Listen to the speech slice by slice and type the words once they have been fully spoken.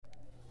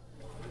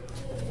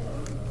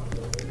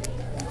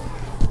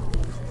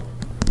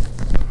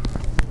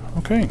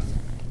Okay,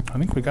 I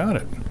think we got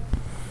it.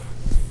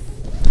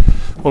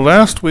 Well,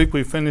 last week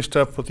we finished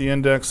up with the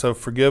index of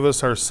forgive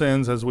us our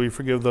sins as we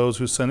forgive those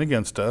who sin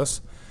against us.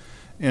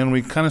 And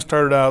we kind of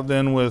started out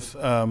then with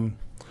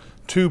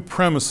two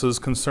premises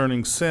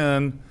concerning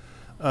sin.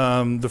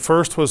 The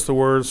first was the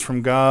words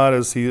from God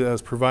as he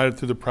has provided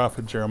through the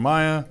prophet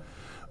Jeremiah,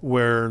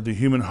 where the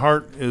human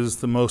heart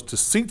is the most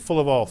deceitful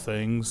of all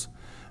things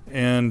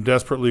and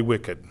desperately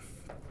wicked.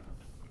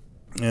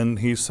 And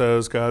he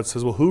says, God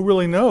says, well, who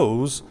really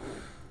knows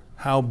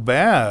how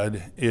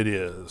bad it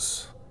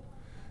is?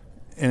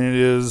 And it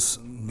is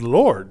the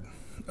Lord.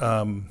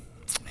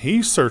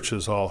 He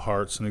searches all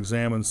hearts and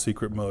examines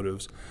secret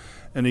motives.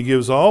 And he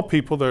gives all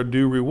people their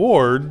due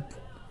reward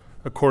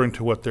according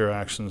to what their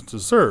actions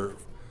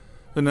deserve.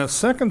 Then that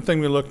second thing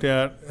we looked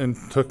at and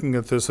looking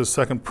at this as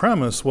second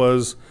premise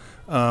was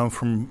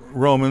from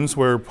Romans,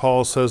 where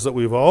Paul says that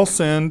we've all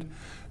sinned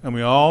and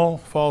we all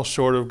fall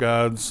short of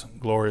God's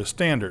glorious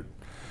standard.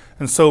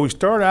 And so we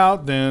start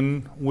out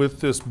then with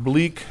this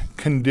bleak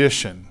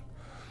condition,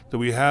 that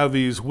we have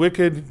these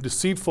wicked,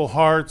 deceitful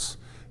hearts,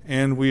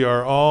 and we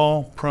are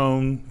all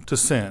prone to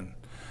sin.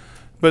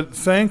 But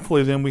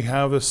thankfully then we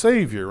have a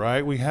Savior,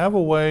 right? We have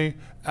a way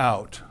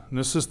out. And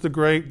this is the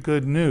great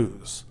good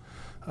news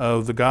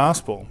of the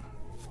gospel.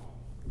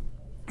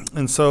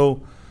 And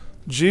so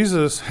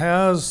Jesus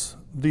has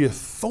the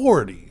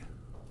authority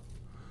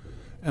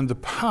and the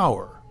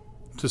power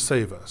to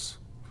save us.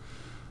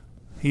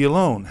 He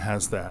alone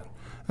has that.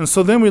 And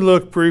so then we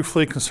looked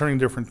briefly concerning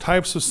different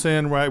types of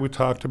sin, right? We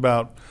talked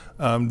about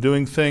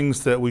doing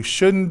things that we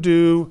shouldn't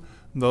do.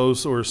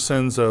 Those were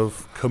sins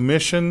of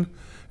commission.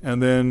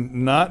 And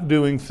then not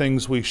doing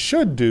things we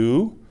should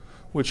do,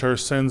 which are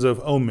sins of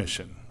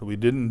omission. We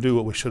didn't do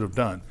what we should have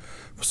done.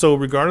 So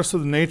regardless of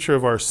the nature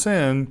of our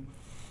sin,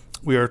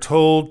 we are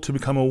told to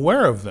become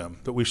aware of them,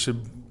 that we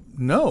should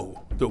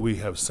know that we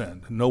have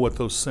sinned, know what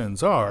those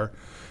sins are,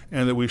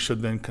 and that we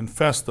should then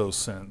confess those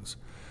sins.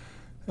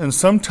 And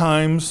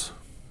sometimes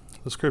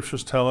the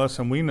scriptures tell us,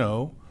 and we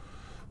know,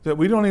 that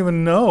we don't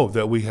even know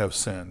that we have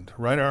sinned,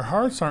 right? Our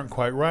hearts aren't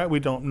quite right. We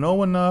don't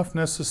know enough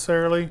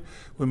necessarily.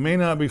 We may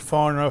not be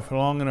far enough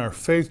along in our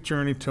faith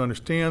journey to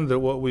understand that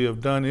what we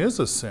have done is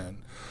a sin.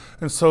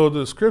 And so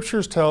the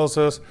scriptures tells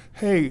us,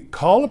 hey,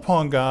 call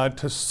upon God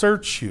to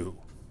search you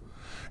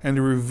and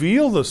to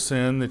reveal the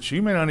sin that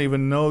you may not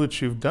even know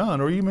that you've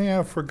done or you may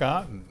have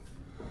forgotten.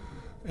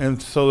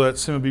 And so that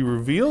sin will be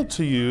revealed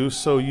to you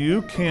so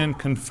you can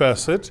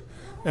confess it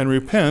and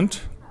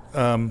repent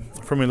from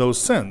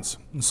those sins.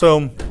 And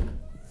so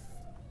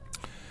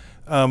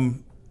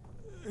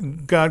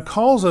God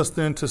calls us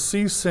then to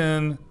see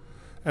sin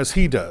as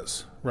he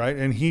does, right?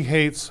 And he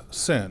hates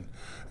sin.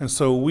 And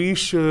so we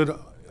should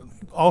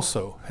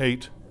also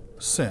hate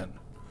sin.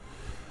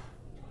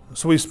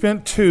 So we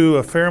spent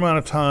a fair amount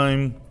of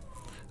time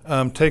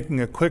taking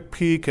a quick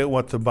peek at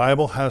what the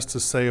Bible has to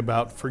say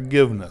about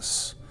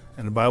forgiveness.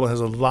 And the Bible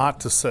has a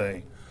lot to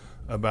say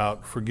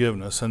about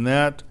forgiveness. And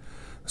that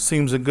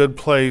seems a good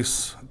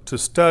place to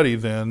study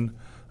then,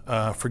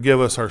 forgive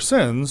us our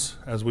sins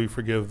as we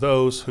forgive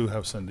those who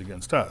have sinned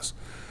against us.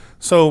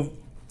 So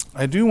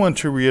I do want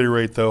to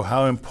reiterate, though,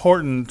 how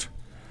important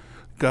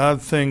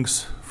God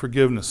thinks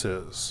forgiveness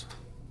is.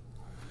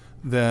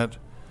 That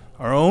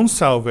our own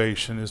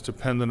salvation is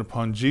dependent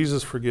upon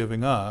Jesus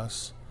forgiving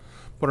us,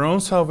 but our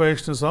own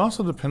salvation is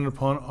also dependent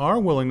upon our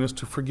willingness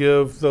to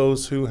forgive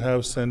those who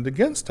have sinned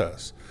against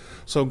us.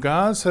 So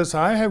God says,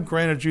 I have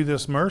granted you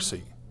this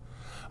mercy.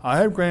 I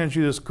have granted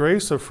you this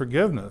grace of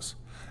forgiveness,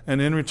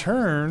 and in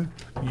return,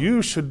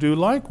 you should do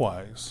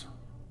likewise.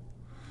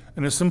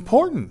 And it's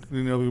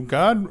important.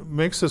 God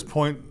makes this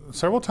point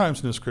several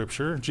times in the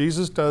scripture.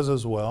 Jesus does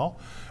as well.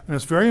 And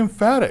it's very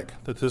emphatic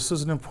that this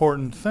is an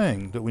important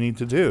thing that we need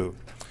to do.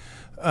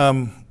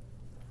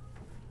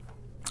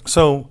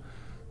 So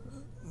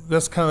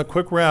that's kind of a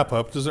quick wrap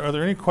up. Are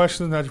there any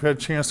questions that you've had a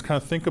chance to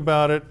kind of think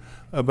about it,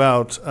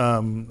 about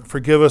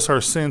forgive us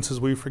our sins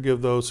as we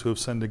forgive those who have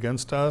sinned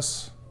against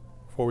us,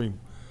 before we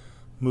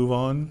move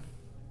on?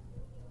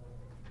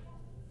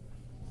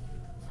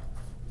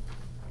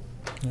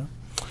 Yeah.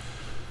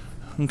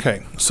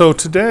 Okay, so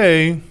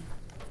today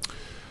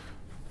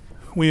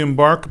we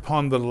embark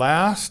upon the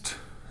last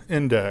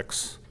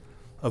index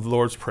of the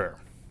Lord's Prayer.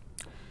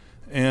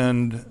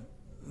 And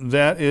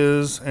that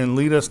is, and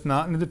lead us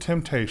not into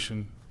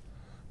temptation,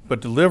 but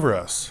deliver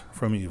us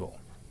from evil.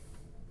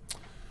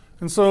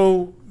 And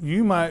so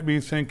you might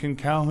be thinking,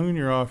 Calhoun,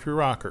 you're off your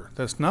rocker.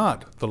 That's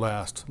not the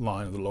last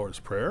line of the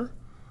Lord's Prayer,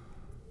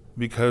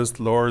 because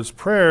the Lord's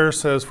Prayer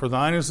says, for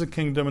thine is the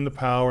kingdom and the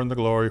power and the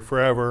glory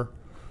forever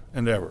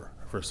and ever,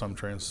 for some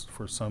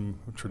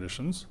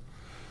traditions.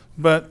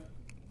 But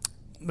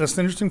that's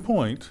an interesting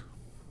point.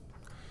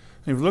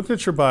 If you looked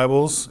at your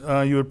Bibles,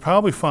 you would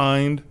probably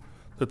find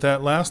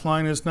that last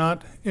line is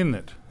not in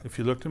it. If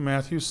you looked at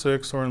Matthew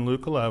 6 or in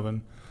Luke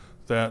 11,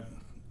 that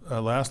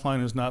last line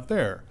is not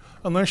there.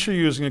 Unless you're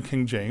using a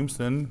King James,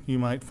 then you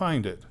might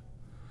find it.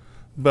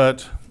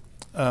 But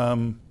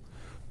the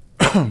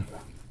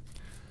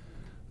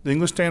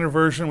English Standard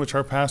Version, which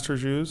our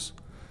pastors use,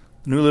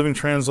 New Living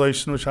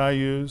Translation, which I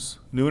use,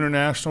 New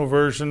International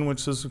Version,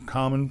 which is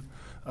common,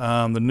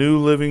 the New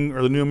Living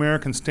or the New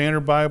American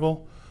Standard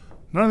Bible,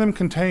 none of them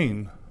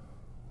contain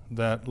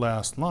that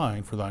last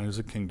line, "For thine is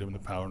the kingdom, the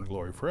power, and the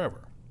glory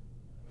forever."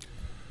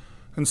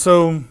 And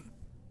so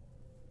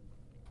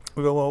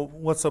we go, well,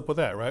 what's up with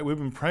that, right? We've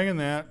been praying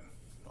that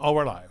all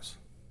our lives.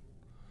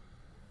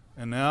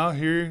 And now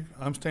here,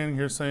 I'm standing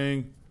here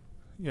saying,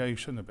 yeah, you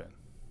shouldn't have been.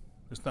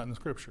 It's not in the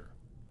Scripture.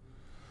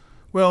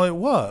 Well, it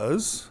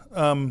was.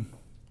 It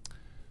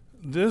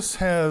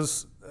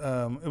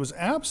was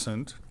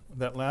absent,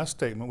 that last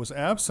statement was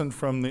absent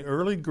from the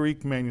early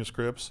Greek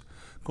manuscripts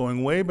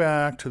going way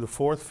back to the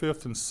 4th,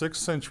 5th, and 6th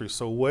century.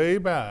 So way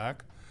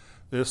back,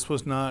 this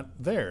was not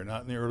there,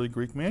 not in the early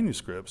Greek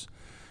manuscripts.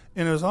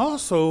 And it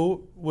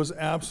was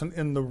absent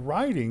in the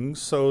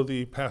writings, so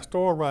the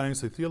pastoral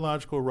writings, the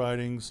theological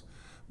writings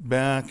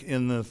back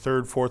in the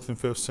 3rd, 4th, and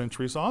 5th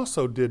centuries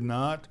also did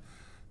not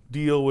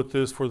deal with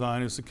this, "For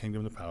thine is the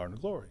kingdom, the power, and the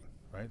glory."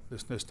 Right?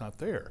 It's not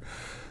there.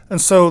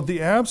 And so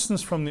the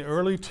absence from the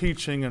early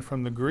teaching and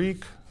from the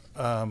Greek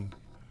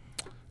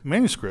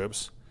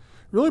manuscripts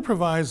really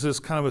provides this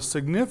kind of a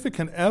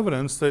significant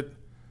evidence that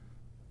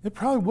it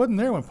probably wasn't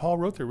there when Paul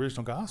wrote the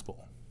original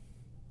gospel.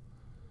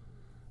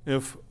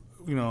 If,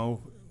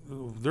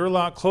 they're a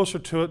lot closer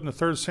to it in the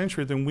 3rd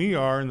century than we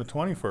are in the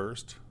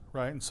 21st,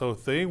 right? And so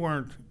if they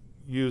weren't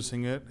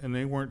using it and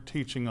they weren't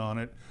teaching on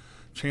it,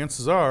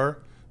 chances are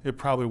it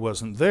probably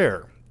wasn't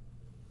there.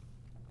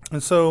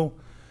 And so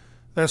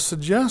that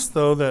suggests,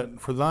 though, that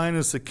 "for thine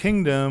is the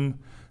kingdom,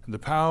 and the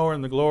power,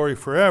 and the glory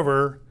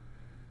forever"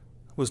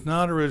 was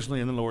not originally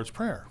in the Lord's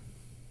Prayer.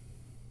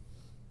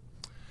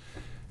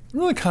 It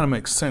really kind of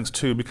makes sense,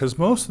 too, because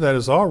most of that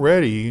is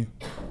already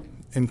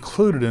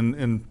included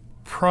in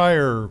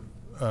prior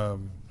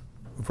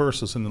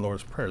verses in the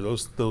Lord's Prayer.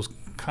 Those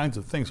kinds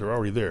of things are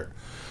already there.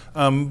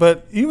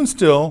 But even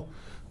still,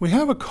 we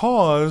have a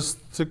cause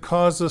to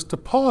cause us to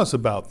pause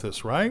about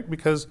this, right?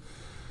 Because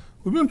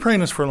we've been praying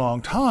this for a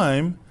long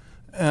time,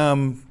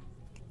 and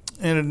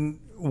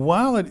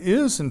while it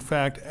is, in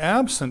fact,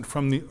 absent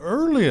from the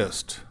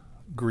earliest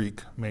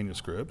Greek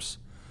manuscripts,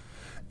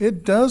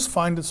 it does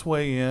find its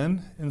way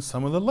in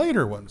some of the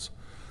later ones.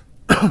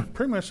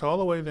 Pretty much all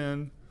the way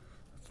then,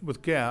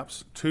 with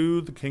gaps,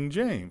 to the King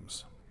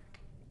James.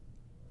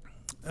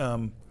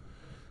 So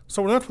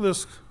we're left with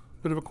this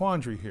bit of a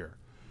quandary here.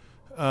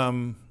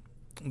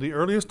 The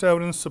earliest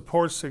evidence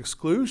supports the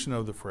exclusion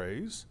of the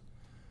phrase,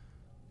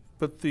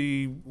 but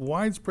the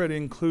widespread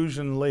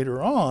inclusion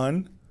later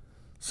on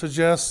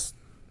suggests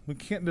we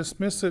can't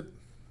dismiss it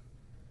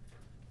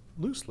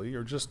loosely,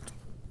 or just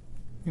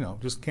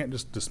can't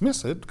just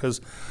dismiss it, because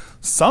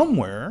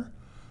somewhere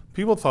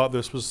people thought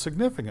this was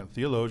significant.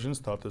 Theologians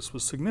thought this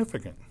was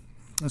significant.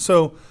 And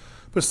so,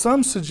 but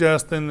some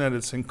suggest then that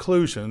its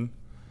inclusion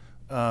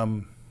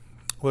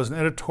was an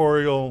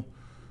editorial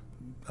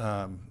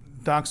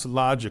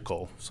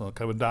doxological, so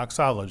kind of a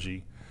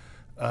doxology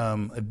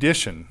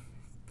addition,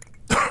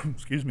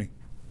 excuse me,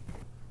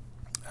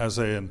 as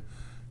an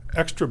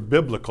extra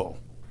biblical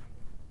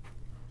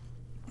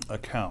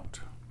account.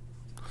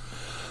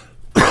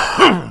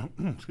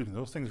 Excuse me,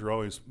 those things are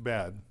always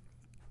bad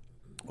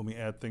when we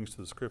add things to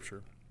the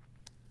Scripture.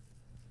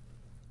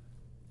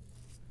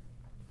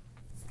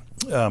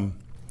 And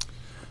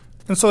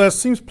so that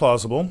seems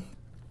plausible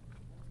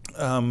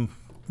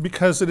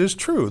because it is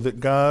true that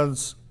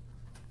God's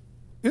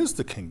is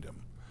the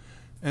kingdom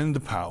and the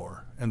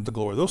power and the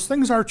glory. Those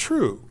things are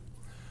true.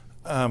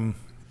 But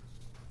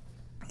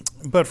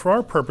for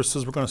our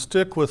purposes, we're going to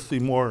stick with the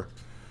more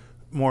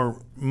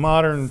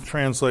modern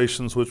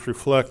translations which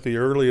reflect the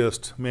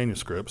earliest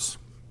manuscripts,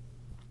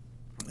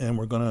 and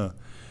we're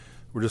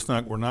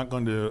not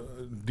going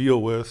to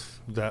deal with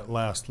that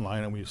last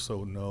line that we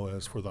so know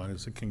as "For thine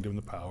is the kingdom,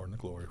 the power, and the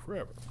glory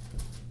forever."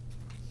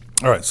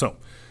 All right, so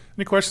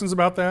any questions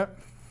about that?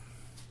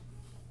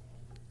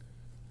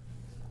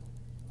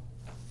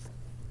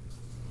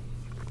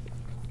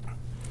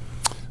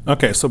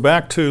 Okay, so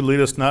back to "lead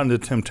us not into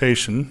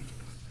temptation,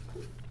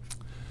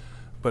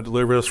 but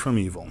deliver us from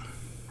evil."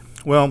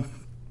 Well,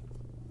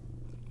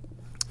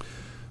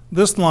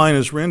 this line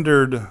is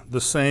rendered the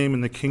same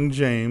in the King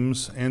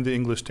James and the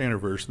English Standard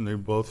Version. They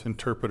both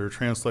interpret or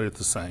translate it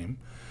the same.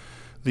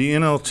 The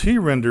NLT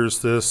renders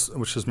this,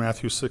 which is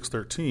Matthew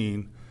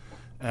 6:13,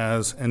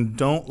 as, "And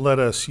don't let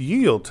us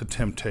yield to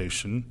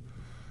temptation,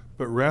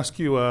 but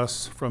rescue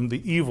us from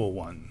the evil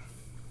one."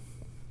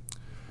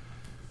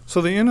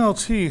 So the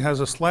NLT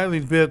has a slightly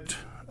bit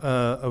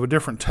of a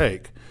different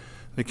take.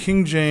 The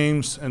King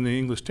James and the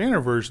English Standard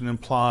Version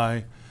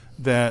imply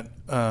that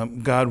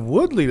God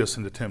would lead us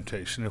into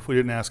temptation if we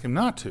didn't ask Him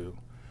not to,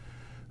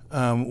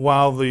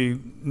 while the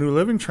New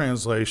Living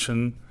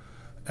Translation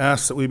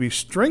asks that we be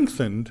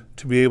strengthened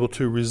to be able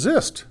to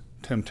resist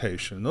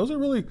temptation. Those are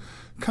really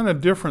kind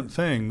of different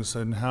things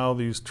in how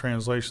these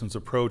translations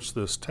approach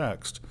this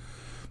text.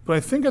 But I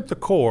think at the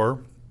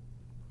core,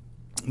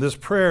 this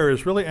prayer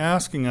is really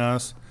asking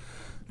us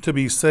to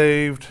be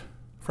saved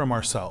from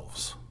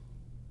ourselves.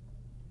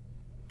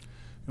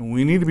 And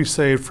we need to be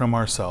saved from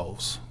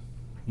ourselves.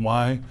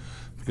 Why?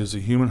 Because the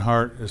human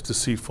heart is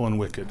deceitful and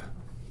wicked.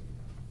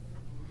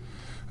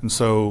 And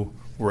so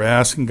we're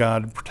asking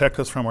God to protect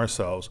us from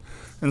ourselves.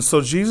 And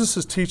so Jesus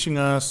is teaching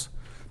us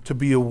to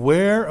be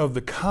aware of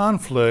the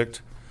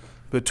conflict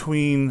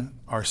between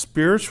our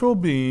spiritual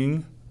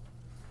being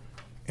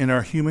and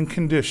our human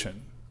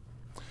condition,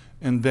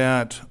 and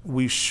that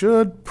we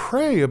should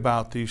pray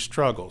about these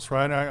struggles,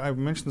 right? I've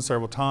mentioned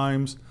several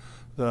times,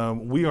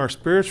 we are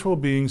spiritual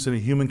beings in a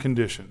human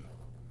condition.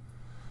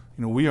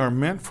 We are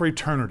meant for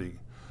eternity.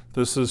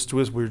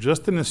 We're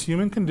just in this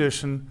human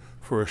condition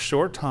for a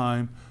short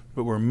time,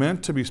 but we're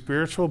meant to be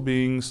spiritual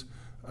beings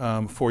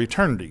for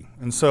eternity.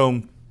 And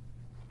so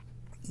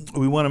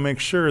we want to make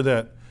sure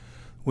that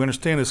we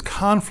understand this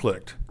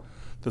conflict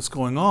that's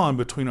going on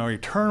between our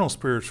eternal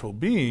spiritual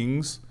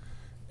beings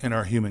and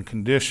our human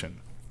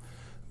condition.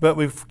 But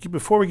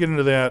before we get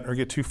into that, or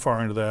get too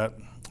far into that,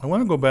 I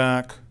want to go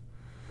back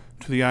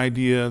to the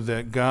idea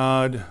that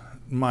God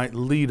might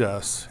lead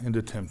us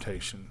into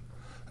temptation.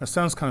 That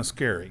sounds kind of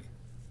scary.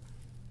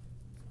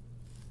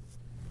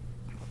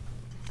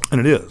 And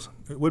it is.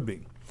 It would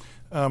be.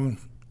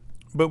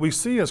 But we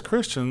see as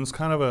Christians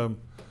kind of an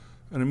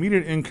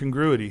immediate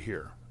incongruity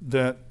here,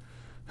 that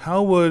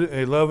how would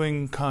a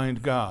loving,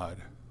 kind God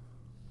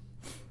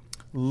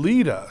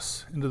lead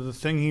us into the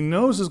thing he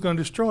knows is going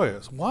to destroy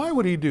us? Why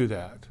would he do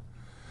that?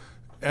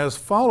 As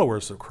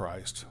followers of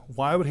Christ,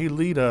 why would he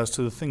lead us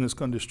to the thing that's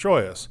going to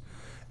destroy us?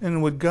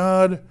 And would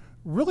God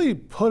really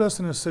put us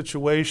in a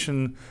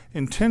situation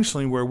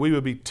intentionally where we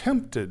would be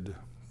tempted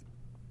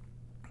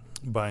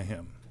by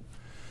him?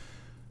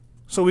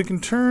 So we can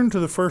turn to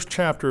the first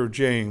chapter of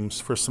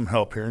James for some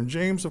help here. And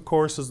James, of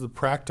course, is the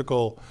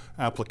practical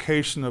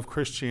application of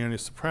Christianity.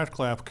 It's the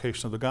practical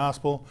application of the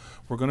gospel.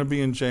 We're going to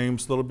be in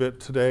James a little bit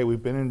today.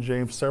 We've been in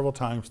James several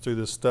times through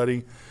this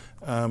study.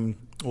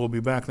 We'll be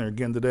back there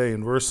again today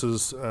in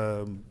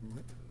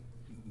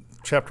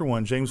chapter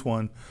 1, James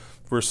 1,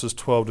 verses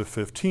 12 to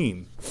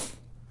 15.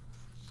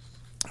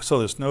 So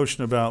this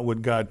notion about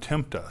would God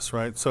tempt us,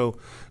 right? So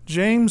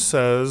James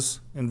says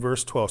in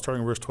verse 12,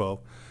 starting in verse 12,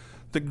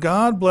 that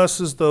God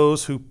blesses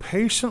those who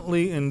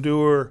patiently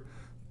endure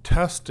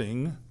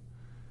testing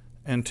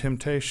and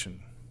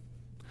temptation.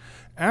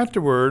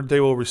 Afterward, they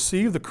will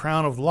receive the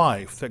crown of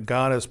life that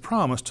God has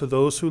promised to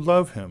those who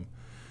love him.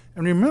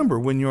 And remember,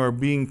 when you are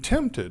being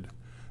tempted,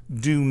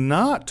 do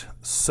not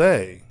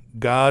say,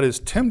 God is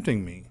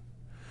tempting me.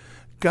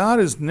 God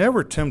is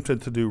never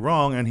tempted to do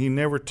wrong, and he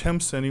never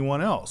tempts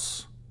anyone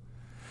else.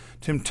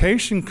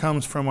 Temptation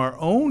comes from our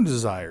own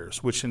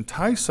desires, which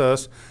entice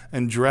us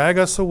and drag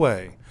us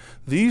away.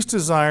 These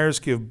desires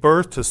give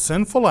birth to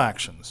sinful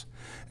actions,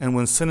 and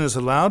when sin is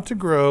allowed to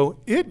grow,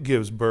 it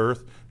gives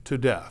birth to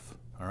death.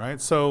 All right,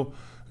 so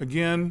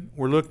again,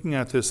 we're looking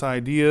at this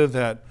idea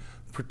that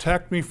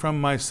protect me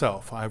from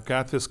myself. I've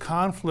got this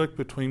conflict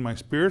between my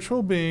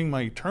spiritual being,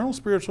 my eternal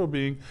spiritual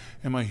being,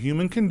 and my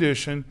human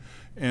condition.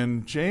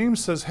 And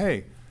James says,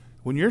 hey,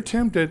 when you're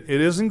tempted,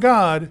 it isn't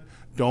God.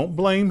 Don't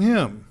blame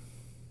him.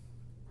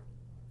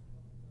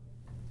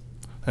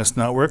 That's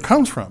not where it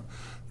comes from.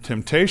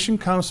 Temptation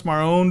comes from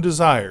our own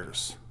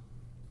desires.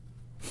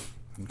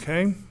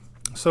 Okay?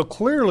 So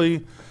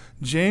clearly,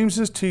 James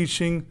is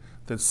teaching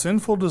that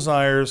sinful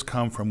desires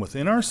come from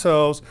within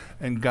ourselves,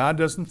 and God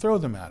doesn't throw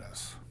them at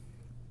us.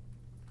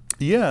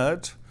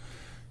 Yet,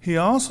 he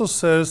also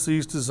says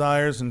these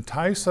desires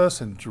entice us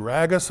and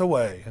drag us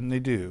away, and they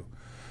do.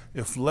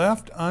 If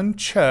left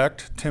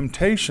unchecked,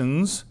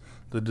 temptations,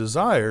 the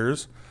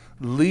desires,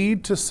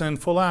 lead to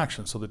sinful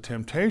action. So the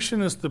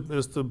temptation is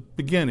the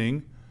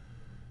beginning,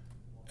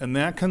 and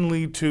that can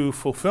lead to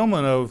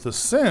fulfillment of the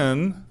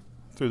sin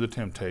through the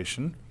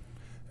temptation,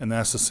 and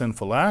that's the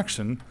sinful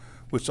action,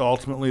 which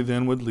ultimately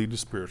then would lead to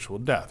spiritual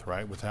death,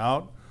 right?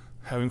 Without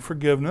having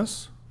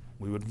forgiveness,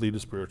 we would lead to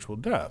spiritual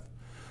death.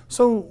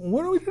 So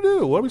what are we to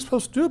do? What are we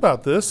supposed to do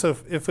about this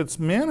if it's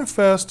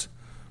manifest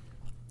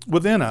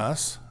within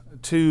us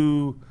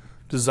to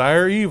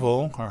desire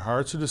evil, our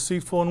hearts are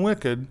deceitful and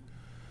wicked,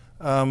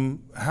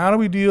 how do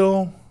we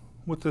deal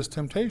with this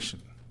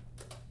temptation?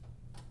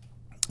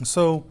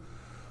 So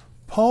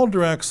Paul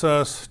directs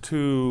us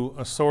to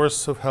a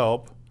source of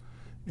help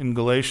in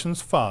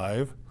Galatians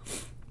 5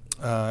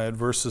 at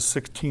verses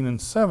 16 and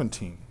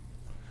 17.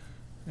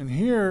 And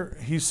here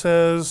he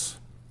says,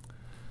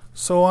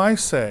 so I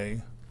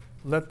say,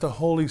 let the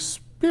Holy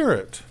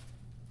Spirit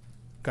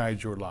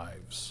guide your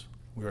lives.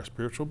 We are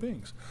spiritual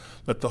beings.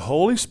 Let the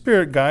Holy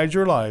Spirit guide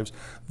your lives.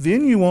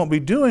 Then you won't be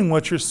doing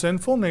what your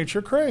sinful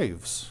nature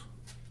craves.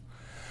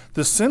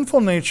 The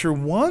sinful nature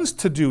wants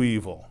to do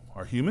evil.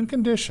 Our human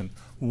condition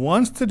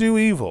wants to do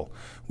evil,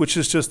 which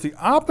is just the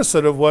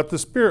opposite of what the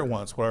Spirit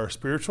wants, what our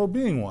spiritual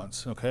being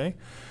wants, okay?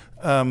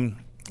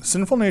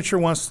 Sinful nature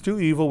wants to do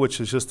evil, which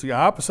is just the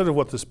opposite of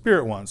what the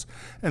Spirit wants.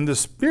 And the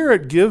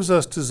Spirit gives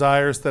us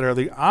desires that are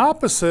the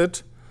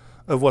opposite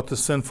of what the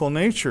sinful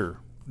nature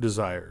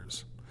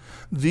desires.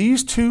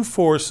 These two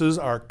forces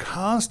are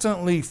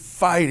constantly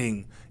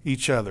fighting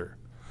each other.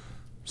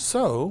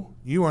 so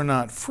you are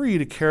not free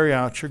to carry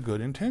out your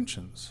good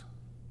intentions.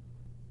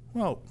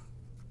 Well,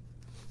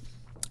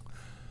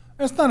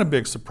 that's not a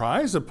big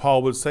surprise that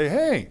Paul would say,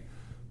 hey,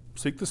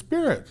 seek the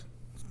Spirit.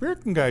 The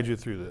Spirit can guide you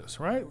through this,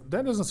 right?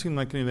 That doesn't seem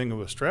like anything of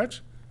a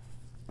stretch.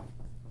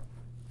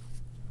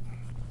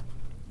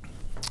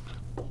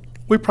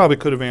 We probably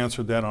could have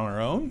answered that on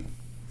our own.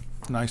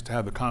 Nice to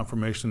have the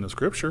confirmation in the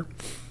Scripture.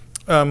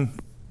 But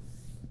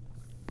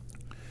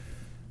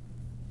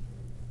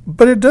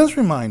it does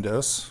remind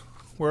us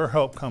where our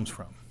help comes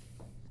from.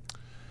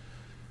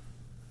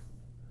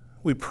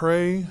 We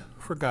pray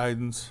for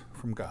guidance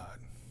from God.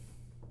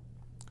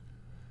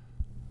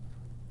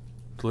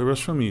 Deliver us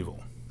from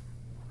evil,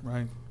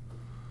 right?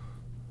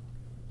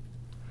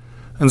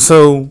 And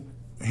so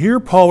here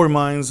Paul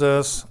reminds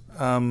us,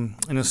 in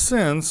a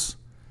sense,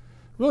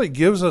 really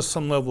gives us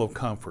some level of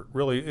comfort.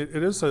 Really,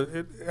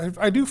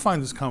 I do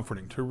find this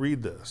comforting to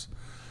read this,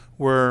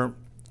 where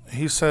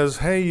he says,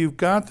 hey, you've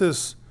got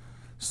this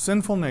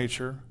sinful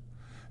nature,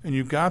 and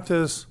you've got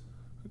this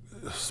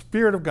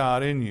Spirit of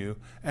God in you,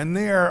 and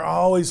they are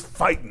always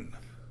fighting.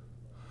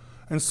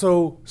 And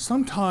so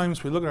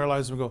sometimes we look at our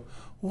lives and we go,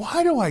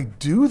 why do I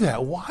do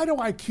that? Why do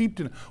I keep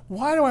doing it?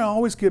 Why do I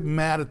always get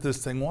mad at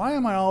this thing? Why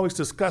am I always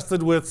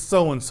disgusted with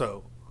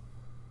so-and-so?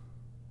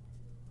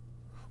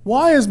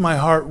 Why is my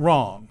heart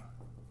wrong?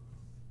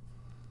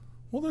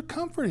 Well, the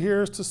comfort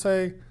here is to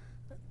say,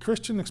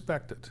 Christian,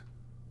 expect it.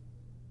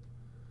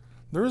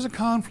 There is a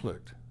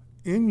conflict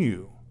in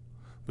you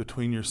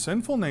between your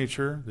sinful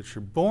nature that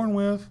you're born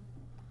with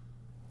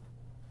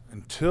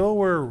until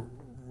we're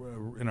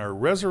in our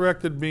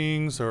resurrected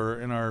beings or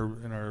in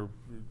our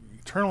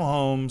eternal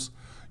homes.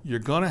 You're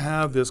going to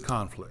have this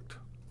conflict.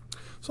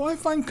 So I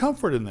find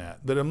comfort in that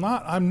I'm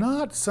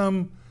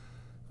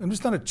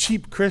just not a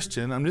cheap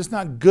Christian. I'm just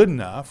not good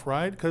enough,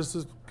 right?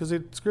 Because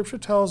Scripture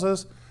tells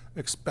us,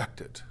 expect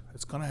it.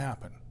 It's going to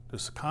happen.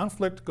 This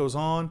conflict goes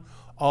on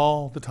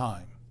all the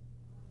time.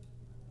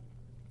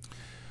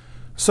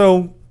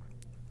 So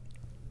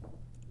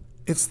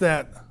it's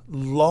that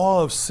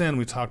law of sin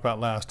we talked about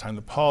last time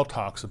that Paul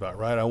talks about,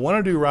 right? I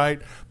want to do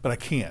right, but I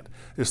can't.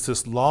 It's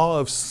this law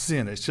of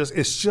sin. It's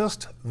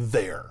just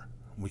there.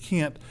 We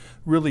can't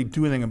really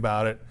do anything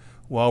about it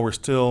while we're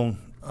still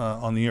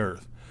on the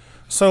earth.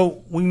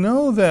 So we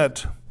know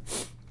that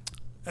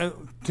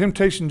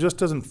temptation just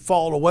doesn't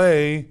fall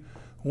away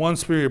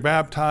once we are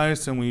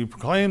baptized and we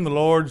proclaim the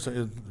Lord,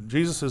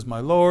 Jesus is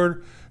my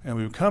Lord, and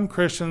we become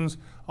Christians.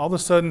 All of a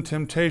sudden,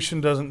 temptation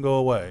doesn't go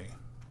away.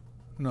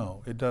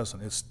 No, it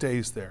doesn't. It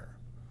stays there.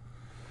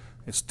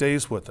 It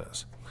stays with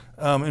us.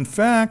 In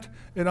fact,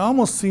 it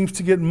almost seems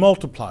to get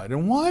multiplied.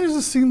 And why does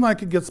it seem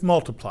like it gets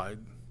multiplied?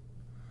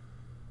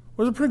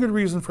 Well, there's a pretty good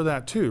reason for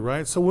that too,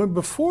 right? So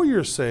before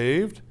you're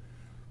saved,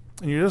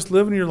 and you're just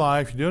living your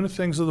life, you're doing the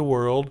things of the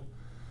world,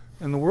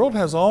 and the world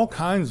has all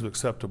kinds of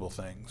acceptable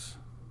things.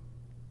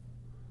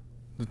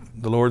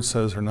 The Lord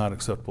says are not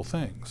acceptable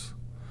things.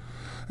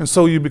 And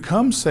so you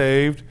become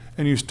saved,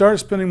 and you start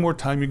spending more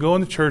time. You go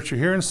into church, you're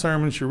hearing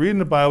sermons, you're reading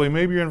the Bible,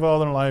 maybe you're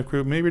involved in a life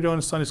group, maybe you're doing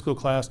a Sunday school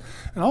class,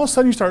 and all of a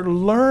sudden you start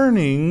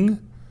learning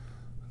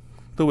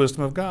the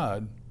wisdom of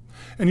God.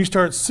 And you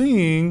start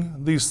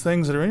seeing these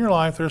things that are in your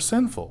life that are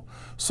sinful.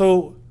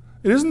 So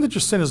it isn't that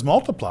your sin is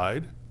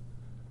multiplied,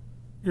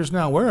 you're just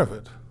now aware of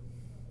it.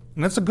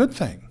 And that's a good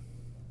thing.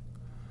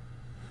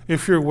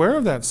 If you're aware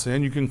of that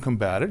sin, you can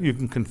combat it, you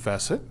can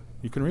confess it,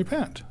 you can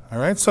repent. All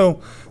right?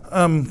 So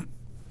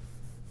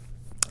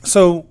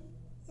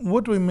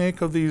what do we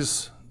make of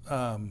these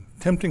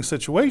tempting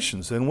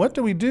situations? And what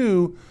do we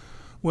do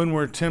when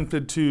we're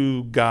tempted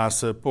to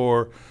gossip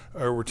or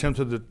we're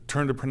tempted to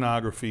turn to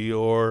pornography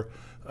or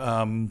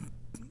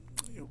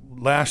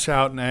lash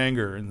out in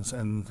anger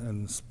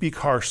and speak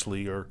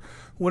harshly or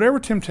whatever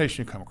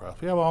temptation you come across?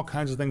 We have all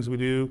kinds of things we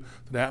do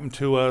that happen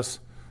to us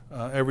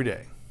every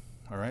day.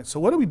 All right? So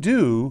what do we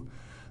do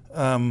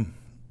when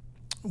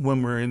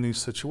we're in these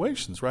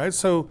situations, right?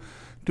 So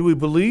do we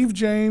believe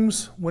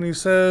James when he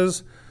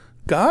says,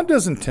 God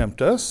doesn't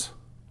tempt us?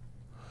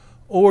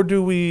 Or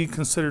do we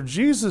consider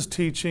Jesus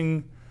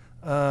teaching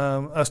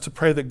us to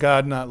pray that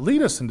God not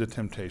lead us into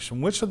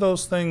temptation? Which of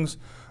those things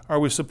are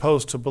we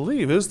supposed to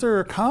believe? Is there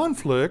a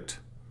conflict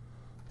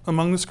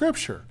among the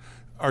Scripture?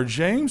 Are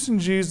James and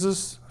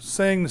Jesus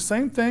saying the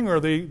same thing, or are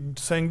they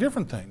saying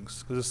different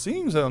things? Because it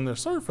seems that on their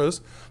surface,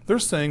 they're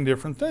saying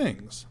different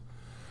things.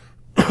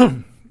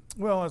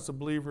 Well, as a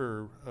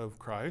believer of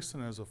Christ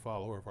and as a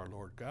follower of our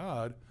Lord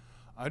God,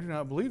 I do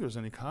not believe there's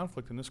any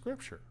conflict in the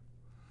Scripture.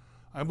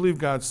 I believe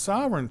God's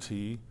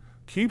sovereignty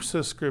keeps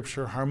this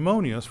Scripture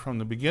harmonious from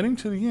the beginning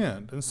to the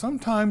end, and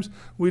sometimes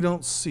we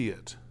don't see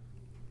it.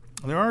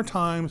 There are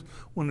times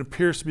when it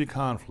appears to be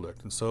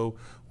conflict, and so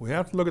we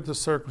have to look at the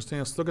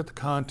circumstance, look at the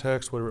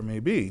context, whatever it may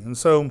be. And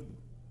so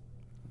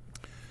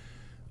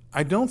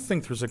I don't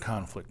think there's a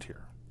conflict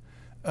here.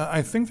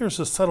 I think there's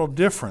a subtle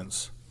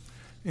difference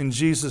in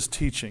Jesus'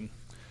 teaching.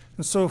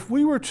 And so if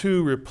we were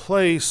to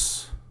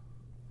replace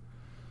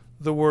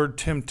the word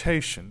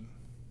temptation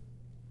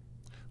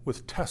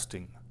with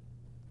testing,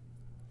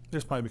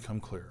 this might become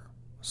clearer.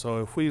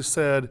 So if we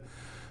said,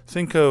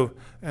 think of,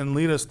 and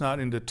lead us not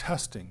into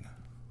testing,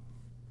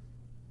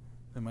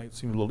 it might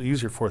seem a little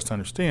easier for us to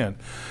understand.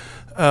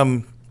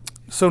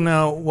 So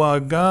now, while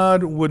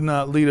God would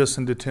not lead us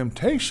into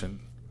temptation,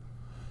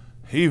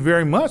 he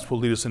very much will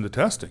lead us into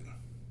testing.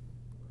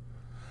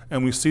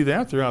 And we see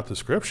that throughout the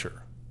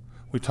scripture.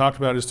 We talked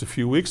about it just a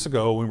few weeks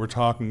ago when we were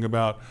talking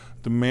about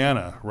the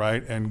manna,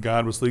 right? And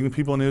God was leading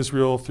people in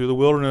Israel through the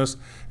wilderness,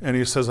 and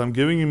he says, I'm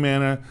giving you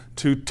manna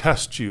to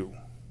test you.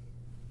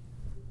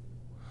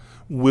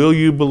 Will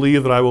you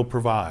believe that I will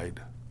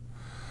provide?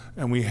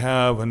 And we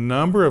have a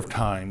number of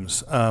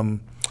times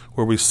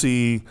where we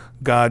see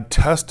God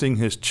testing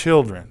his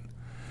children.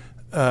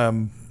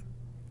 You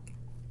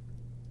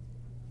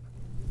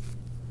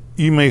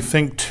may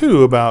think,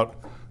 too, about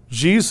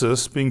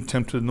Jesus being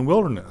tempted in the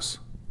wilderness.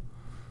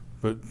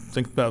 But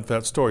think about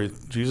that story.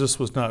 Jesus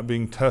was not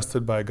being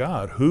tested by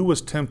God. Who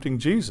was tempting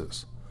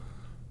Jesus?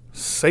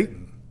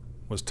 Satan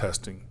was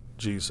testing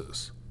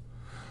Jesus.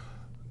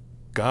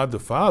 God the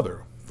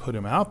Father put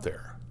him out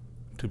there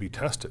to be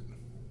tested.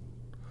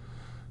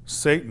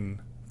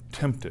 Satan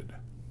tempted.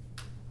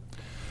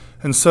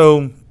 And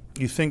so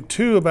you think,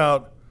 too,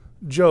 about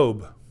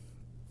Job.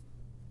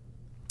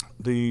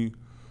 The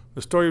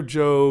story of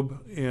Job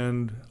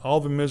and all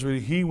the misery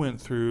he went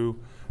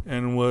through.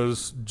 And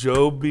was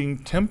Job being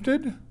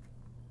tempted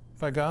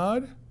by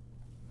God?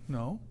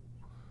 No.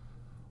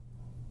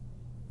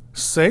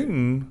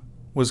 Satan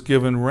was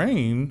given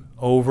reign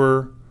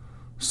over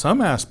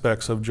some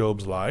aspects of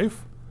Job's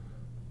life.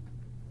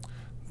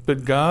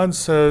 But God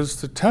says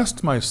to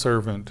test my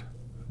servant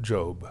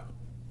Job.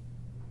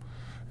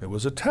 It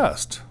was a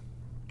test.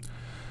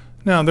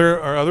 Now, there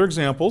are other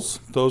examples,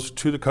 those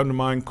two that come to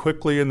mind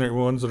quickly, and they're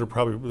ones that are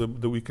probably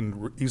that we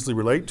can easily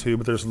relate to,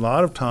 but there's a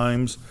lot of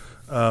times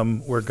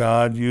where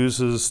God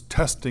uses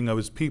testing of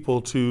his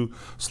people to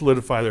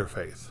solidify their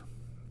faith.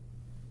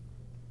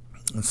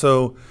 And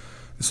so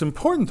it's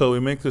important, though, we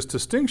make this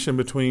distinction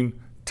between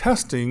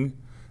testing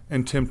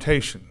and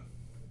temptation.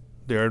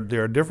 They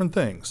are different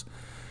things.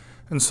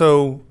 And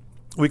so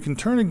we can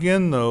turn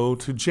again, though,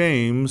 to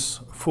James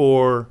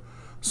for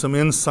some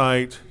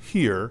insight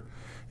here.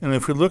 And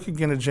if we look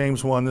again at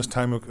James 1, this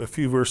time a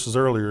few verses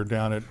earlier,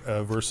 down at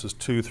verses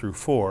 2 through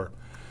 4,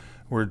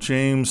 where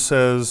James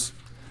says,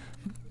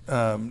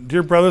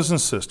 Dear brothers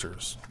and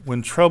sisters,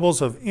 when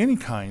troubles of any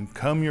kind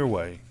come your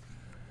way,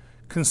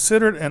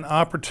 consider it an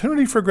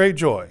opportunity for great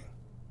joy.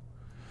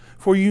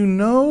 For you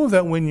know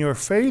that when your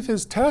faith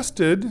is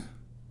tested,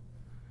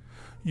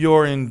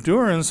 your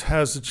endurance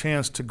has a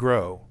chance to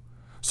grow.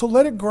 So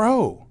let it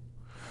grow.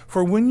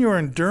 For when your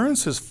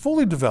endurance is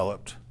fully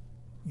developed,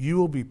 you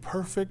will be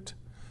perfect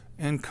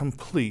and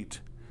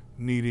complete,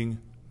 needing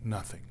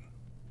nothing.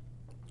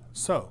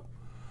 So,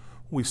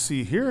 we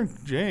see here in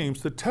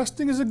James that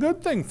testing is a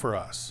good thing for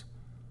us.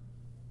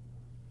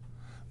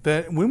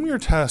 That when we are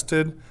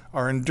tested,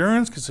 our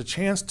endurance gets a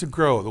chance to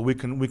grow, that we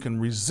can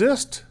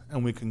resist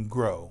and we can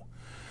grow.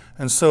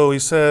 And so he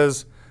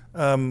says,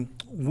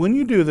 when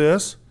you do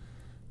this,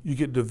 you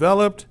get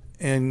developed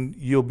and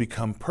you'll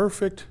become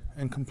perfect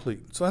and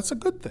complete. So that's a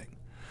good thing.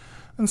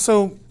 And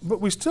so,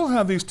 but we still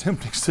have these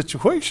tempting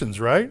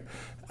situations, right?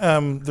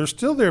 They're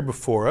still there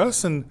before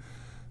us. And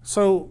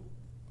so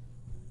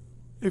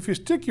if you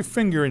stick your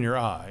finger in your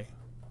eye,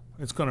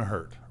 it's going to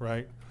hurt,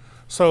 right?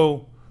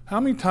 So how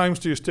many times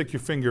do you stick your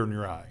finger in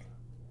your eye?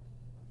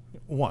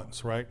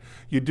 Once, right?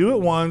 You do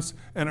it once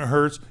and it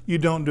hurts. You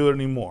don't do it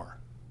anymore.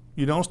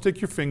 You don't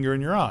stick your finger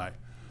in your eye.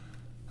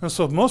 And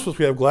so most of us,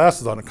 we have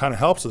glasses on. It kind of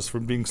helps us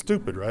from being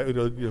stupid, right?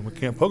 We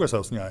can't poke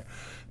ourselves in the eye.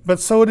 But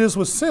so it is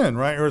with sin,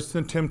 right? Or it's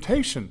in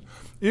temptation.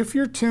 If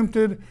you're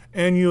tempted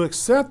and you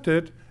accept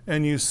it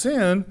and you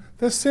sin,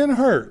 the sin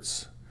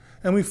hurts.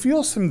 And we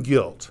feel some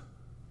guilt.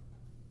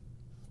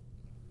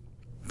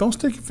 Don't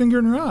stick your finger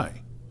in your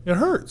eye. It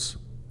hurts.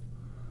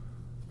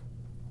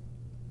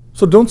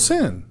 So don't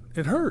sin.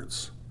 It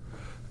hurts.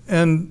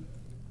 And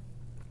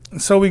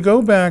so we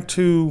go back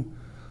to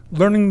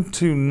learning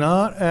to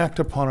not act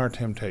upon our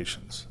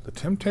temptations. The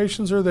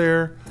temptations are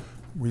there.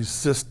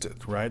 Resist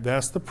it, right?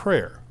 That's the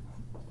prayer.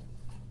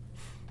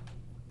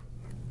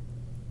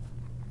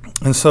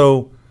 And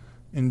so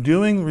in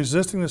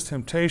resisting this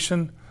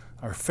temptation,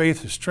 our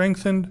faith is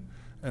strengthened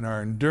and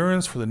our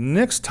endurance for the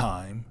next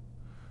time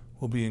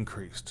will be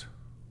increased.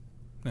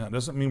 Now, it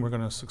doesn't mean we're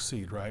going to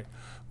succeed, right?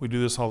 We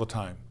do this all the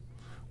time.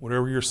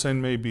 Whatever your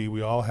sin may be,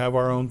 we all have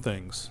our own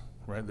things,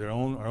 right? Our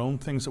own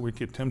things that we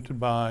get tempted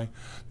by,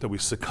 that we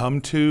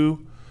succumb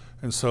to.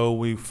 And so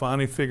we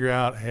finally figure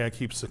out, hey, I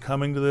keep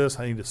succumbing to this.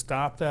 I need to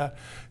stop that.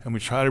 And we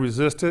try to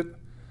resist it.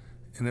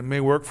 And it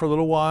may work for a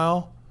little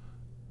while,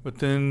 but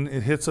then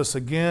it hits us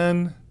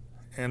again,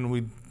 and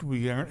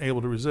we aren't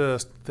able to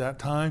resist that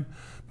time.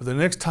 But the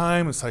next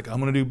time, it's like I'm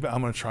going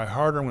to try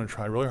harder. I'm going to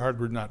try really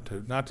hard not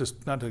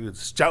to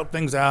shout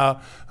things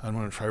out. I'm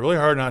going to try really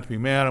hard not to be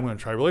mad. I'm going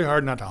to try really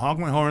hard not to honk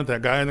my horn at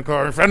that guy in the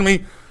car in front of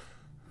me,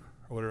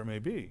 or whatever it may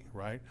be,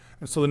 right?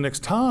 And so the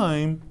next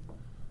time,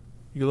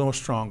 you get a little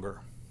stronger,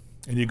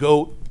 and you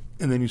go,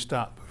 and then you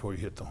stop before you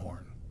hit the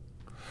horn.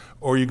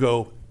 or you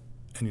go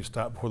and you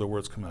stop before the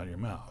words come out of your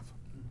mouth.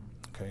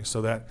 Okay,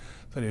 so that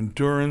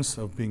endurance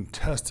of being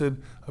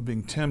tested, of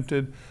being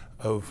tempted,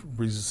 of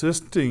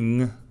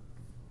resisting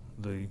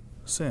the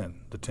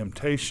sin, the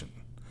temptation.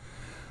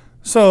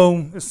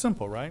 So it's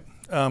simple, right?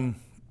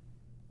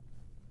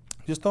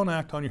 Just don't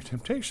act on your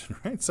temptation,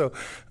 right? So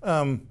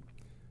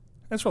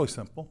it's really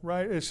simple,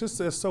 right?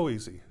 It's so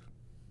easy.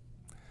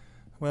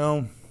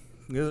 Well,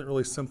 it isn't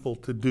really simple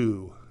to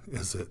do,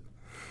 is it?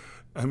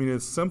 I mean,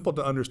 it's simple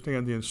to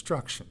understand the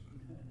instruction,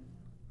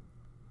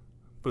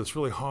 but it's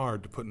really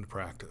hard to put into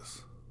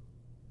practice.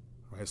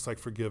 Right? It's like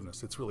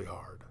forgiveness. It's really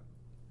hard.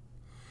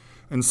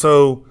 And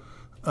so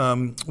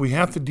we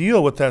have to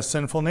deal with that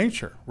sinful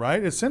nature,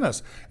 right? It's in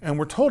us. And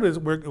we're told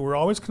we're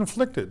always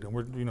conflicted.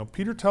 And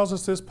Peter tells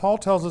us this, Paul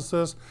tells us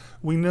this.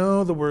 We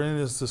know that we're in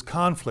this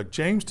conflict.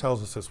 James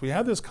tells us this. We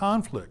have this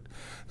conflict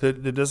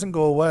that doesn't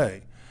go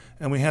away.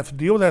 And we have to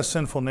deal with that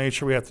sinful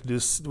nature. We have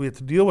to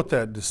deal with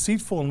that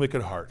deceitful and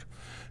wicked heart.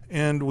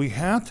 And we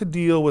have to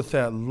deal with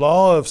that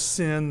law of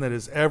sin that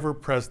is ever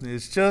present.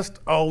 It's just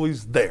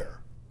always there.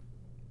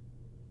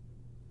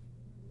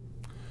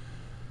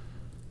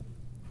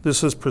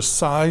 This is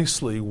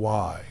precisely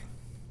why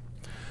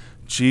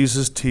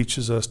Jesus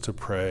teaches us to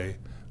pray,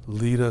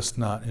 lead us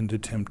not into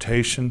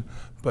temptation,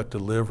 but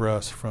deliver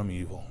us from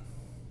evil.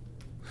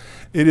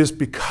 It is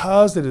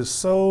because it is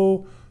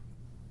so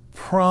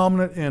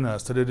prominent in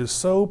us, that it is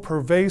so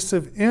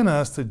pervasive in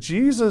us, that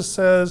Jesus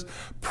says,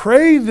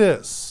 pray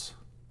this.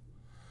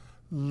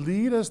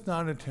 Lead us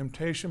not into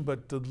temptation,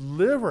 but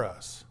deliver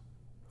us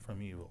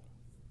from evil.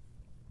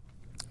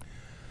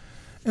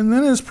 And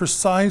that is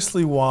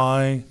precisely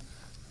why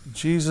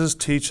Jesus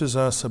teaches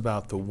us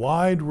about the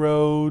wide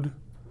road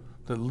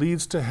that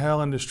leads to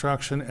hell and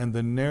destruction and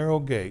the narrow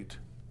gate,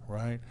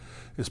 right?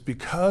 It's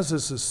because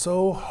this is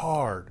so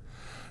hard.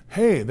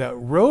 Hey, that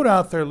road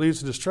out there leads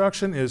to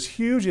destruction is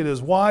huge. It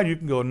is wide. You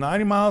can go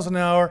 90 miles an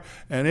hour,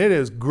 and it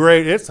is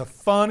great. It's a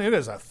fun. It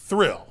is a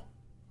thrill.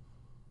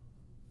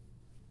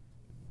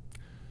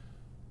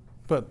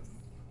 But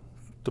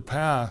the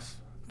path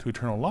to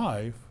eternal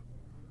life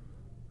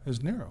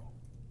is narrow.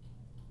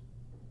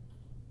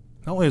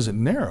 Not only is it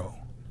narrow,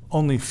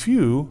 only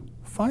few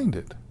find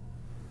it.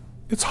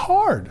 It's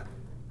hard.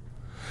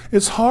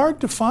 It's hard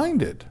to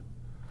find it.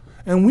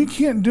 And we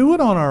can't do it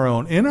on our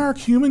own. In our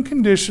human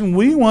condition,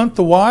 we want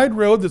the wide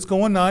road that's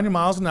going 90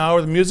 miles an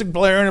hour, the music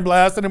blaring and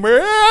blasting, and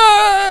we're,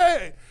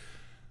 hey!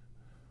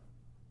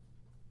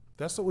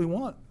 That's what we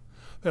want.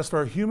 That's what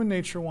our human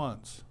nature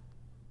wants.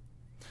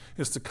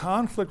 It's the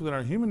conflict within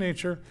our human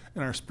nature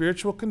and our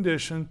spiritual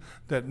condition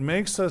that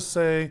makes us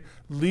say,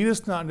 lead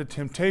us not into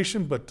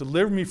temptation, but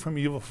deliver me from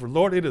evil. For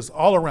Lord, it is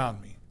all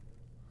around me.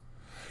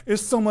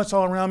 It's so much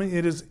all around me,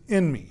 it is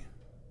in me.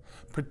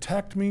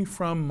 Protect me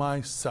from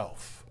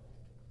myself.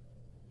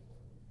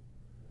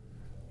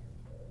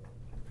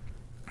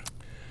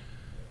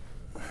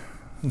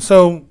 And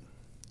so,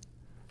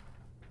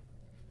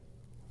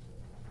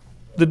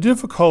 the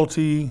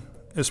difficulty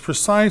is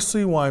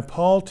precisely why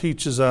Paul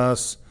teaches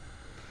us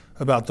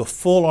about the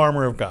full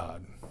armor of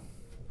God.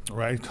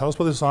 Right? Tell us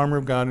about this armor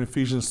of God in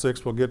Ephesians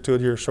 6. We'll get to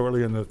it here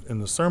shortly in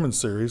the sermon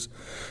series.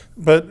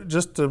 But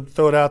just to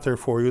throw it out there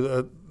for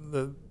you,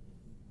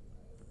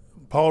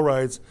 Paul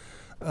writes,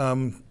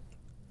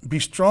 be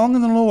strong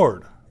in the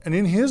Lord and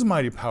in His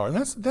mighty power. And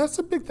that's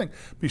a big thing.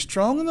 Be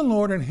strong in the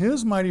Lord and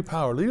His mighty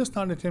power. Lead us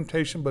not into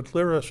temptation, but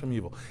deliver us from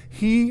evil.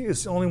 He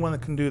is the only one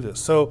that can do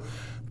this. So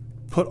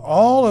put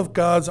all of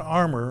God's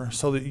armor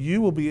so that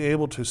you will be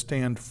able to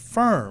stand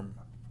firm.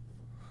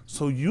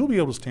 So you'll be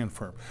able to stand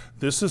firm.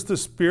 This is the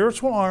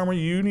spiritual armor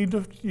you need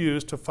to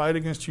use to fight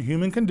against your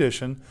human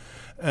condition.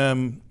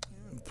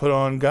 Put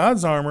on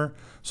God's armor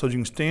so you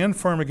can stand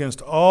firm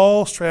against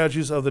all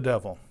strategies of the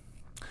devil.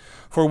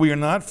 For we are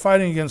not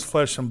fighting against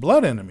flesh and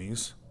blood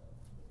enemies,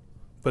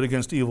 but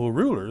against evil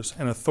rulers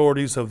and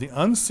authorities of the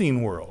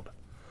unseen world,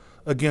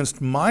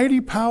 against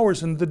mighty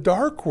powers in the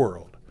dark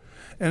world,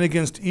 and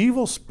against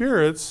evil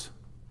spirits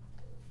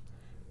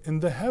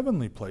in the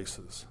heavenly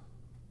places.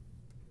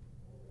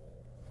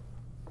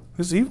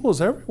 This evil is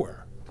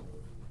everywhere.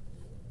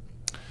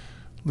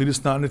 Lead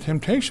us not into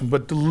temptation,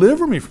 but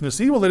deliver me from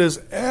this evil that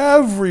is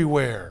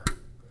everywhere.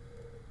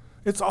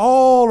 It's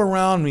all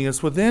around me.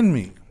 It's within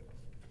me.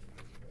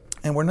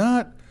 And we're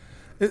not,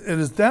 it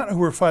is that who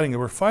we're fighting.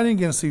 We're fighting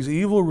against these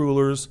evil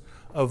rulers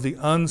of the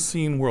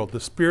unseen world, the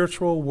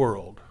spiritual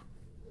world.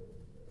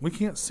 We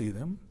can't see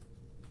them.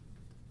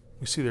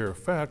 We see their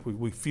effect.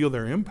 We feel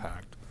their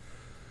impact.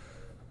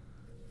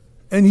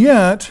 And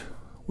yet,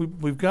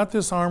 we've got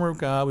this armor of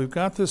God. We've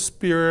got this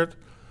spirit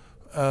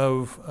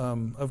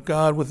of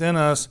God within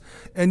us.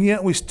 And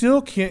yet we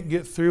still can't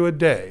get through a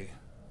day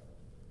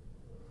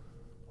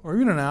or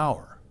even an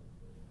hour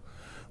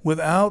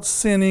without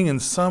sinning in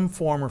some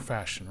form or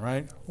fashion,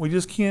 right? We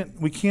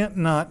can't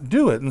not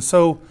do it. And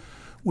so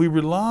we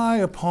rely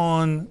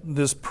upon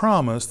this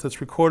promise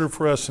that's recorded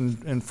for us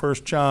in 1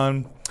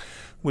 John,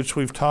 which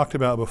we've talked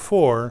about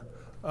before,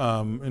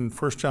 in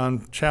 1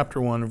 John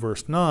chapter 1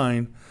 verse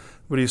 9.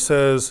 But he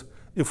says,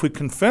 if we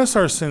confess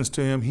our sins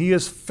to him, he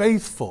is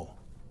faithful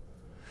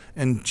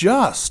and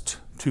just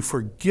to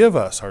forgive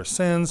us our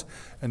sins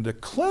and to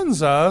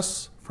cleanse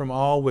us from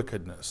all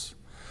wickedness.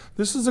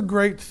 This is a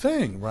great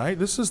thing, right?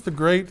 This is the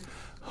great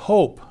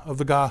hope of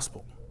the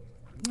gospel.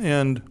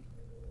 And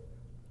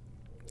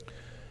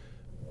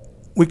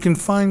we can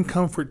find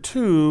comfort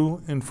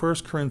too in 1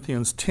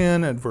 Corinthians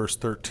 10 at verse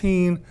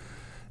 13.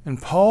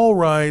 And Paul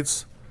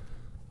writes,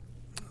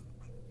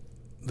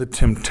 the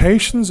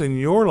temptations in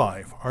your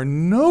life are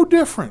no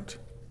different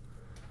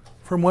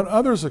from what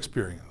others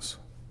experience.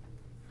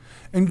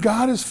 And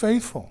God is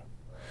faithful.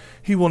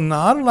 He will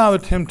not allow the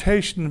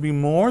temptation to be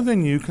more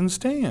than you can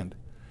stand.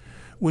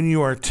 When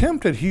you are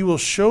tempted, he will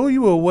show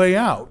you a way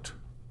out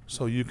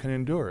so you can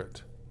endure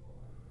it.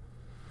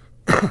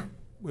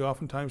 We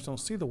oftentimes don't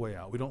see the way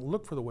out. We don't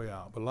look for the way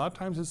out, but a lot of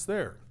times it's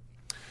there.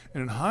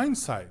 And in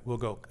hindsight, we'll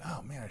go,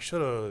 oh man, I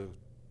should have.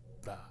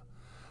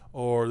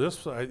 Or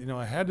this,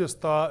 I had this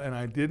thought and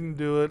I didn't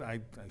do it.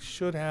 I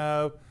should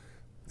have.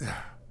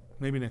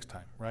 Maybe next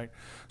time, right?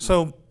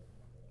 So,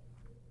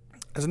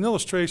 as an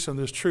illustration of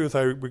this truth,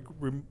 I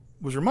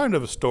was reminded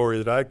of a story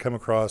that I had come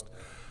across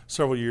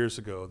several years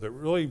ago that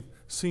really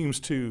seems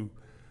to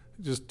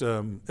just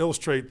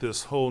illustrate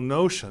this whole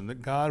notion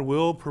that God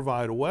will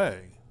provide a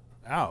way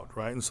out,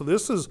 right? And so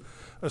this is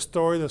a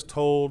story that's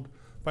told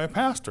by a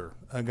pastor,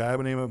 a guy by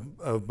the name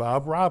of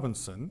Bob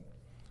Robinson,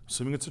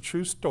 assuming it's a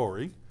true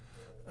story.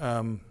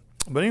 But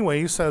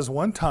anyway, he says,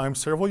 one time,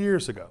 several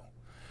years ago,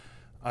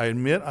 I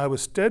admit I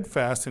was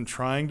steadfast in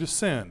trying to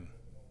sin.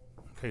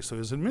 Okay, so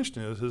his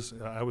admission is,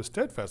 I was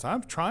steadfast.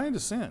 I'm trying to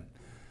sin.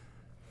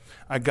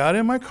 I got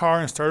in my car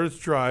and started to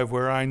drive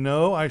where I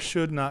know I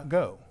should not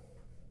go.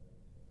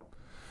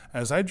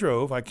 As I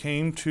drove, I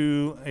came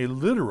to a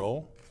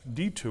literal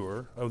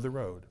detour of the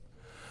road.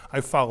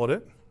 I followed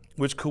it,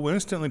 which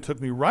coincidentally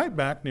took me right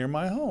back near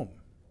my home.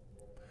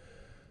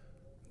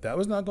 That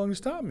was not going to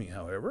stop me,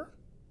 however.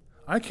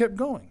 I kept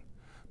going.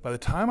 By the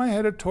time I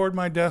headed toward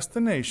my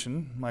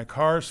destination, my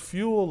car's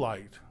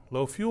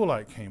low fuel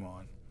light came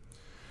on,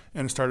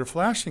 and it started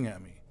flashing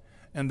at me,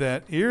 and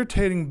that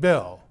irritating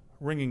bell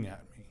ringing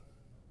at me.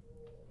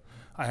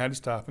 I had to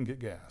stop and get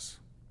gas.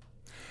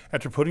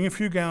 After putting a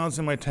few gallons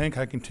in my tank,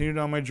 I continued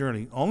on my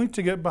journey, only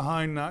to get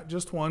behind not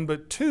just one,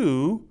 but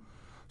two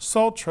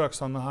salt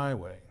trucks on the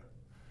highway.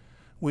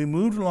 We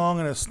moved along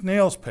at a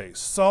snail's pace,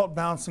 salt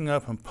bouncing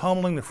up and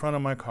pummeling the front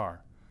of my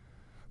car.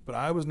 But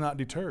I was not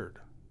deterred.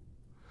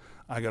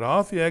 I got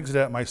off the exit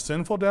at my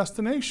sinful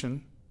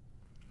destination,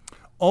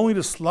 only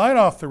to slide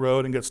off the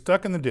road and get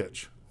stuck in the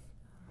ditch.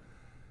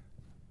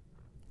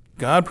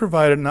 God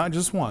provided not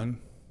just one,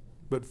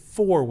 but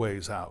 4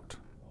 ways out.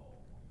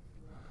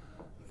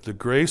 The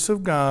grace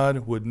of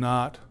God would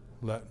not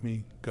let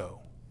me go.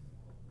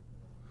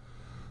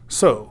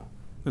 So,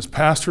 this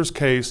pastor's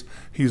case,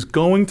 he's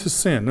going to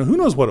sin. Now, who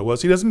knows what it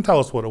was? He doesn't tell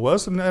us what it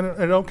was, and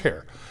I don't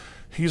care.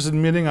 He's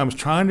admitting, I was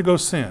trying to go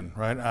sin,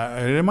 right?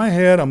 In my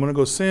head, I'm going to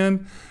go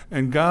sin,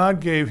 and God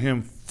gave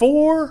him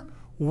 4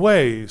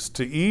 ways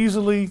to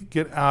easily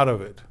get out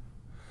of it.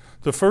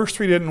 The first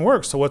 3 didn't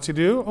work, so what's he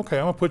do? Okay,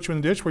 I'm going to put you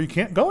in the ditch where you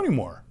can't go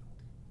anymore.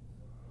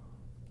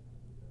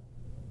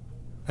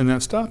 And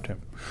that stopped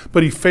him.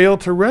 But he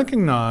failed to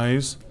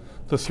recognize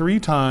the 3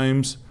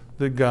 times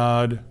that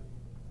God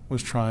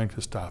was trying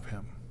to stop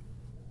him.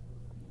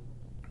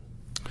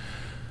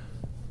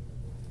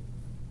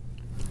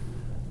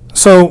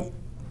 So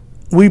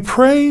we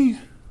pray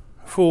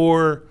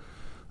for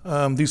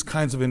these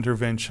kinds of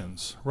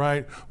interventions,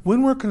 right?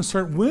 When we're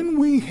concerned, when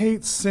we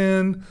hate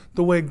sin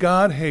the way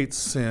God hates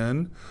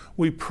sin,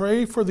 we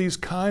pray for these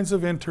kinds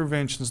of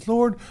interventions.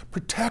 Lord,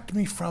 protect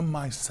me from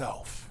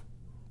myself.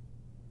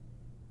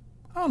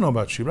 I don't know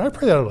about you, but I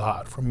pray that a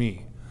lot for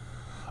me.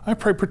 I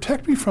pray,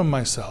 protect me from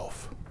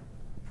myself.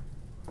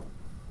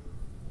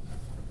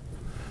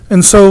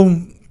 And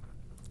so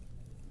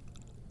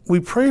we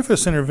pray for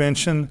this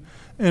intervention,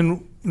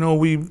 and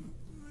we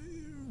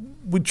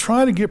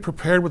try to get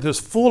prepared with this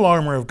full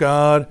armor of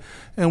God,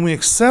 and we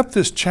accept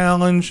this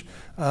challenge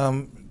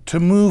to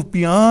move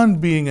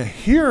beyond being a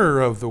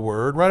hearer of the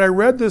word, right? I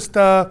read this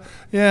stuff,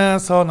 yeah,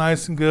 it's all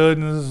nice and good,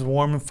 and this is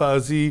warm and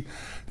fuzzy,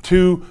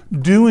 to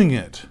doing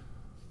it.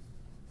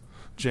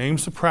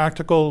 James, the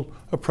practical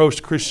approach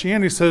to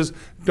Christianity, says,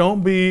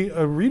 don't be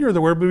a reader of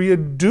the word, but be a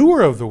doer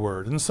of the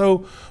word. And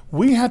so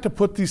we have to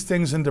put these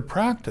things into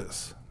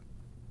practice.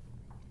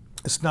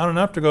 It's not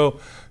enough to go,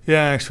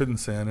 yeah, I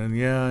shouldn't sin, and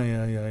yeah.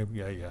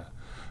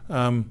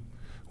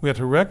 We have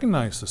to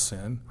recognize the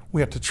sin. We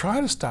have to try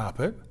to stop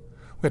it.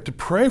 We have to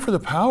pray for the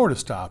power to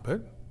stop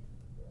it.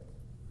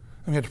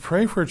 And we have to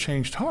pray for a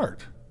changed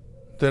heart,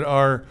 that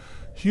our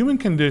human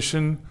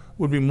condition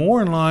would be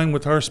more in line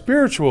with our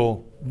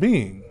spiritual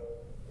being,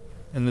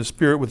 and the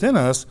spirit within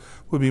us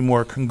would be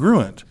more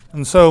congruent.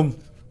 And so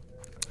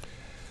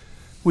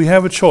we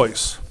have a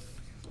choice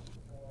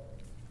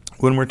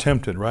when we're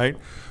tempted, right?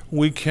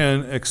 We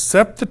can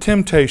accept the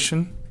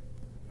temptation,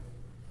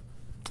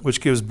 which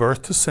gives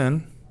birth to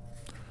sin,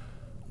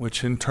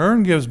 which in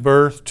turn gives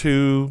birth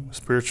to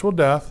spiritual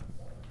death,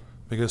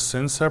 because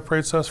sin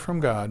separates us from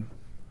God.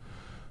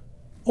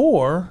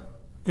 Or,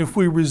 if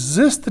we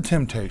resist the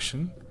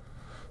temptation,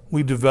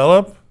 we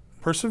develop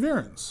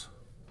perseverance,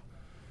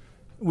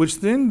 which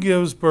then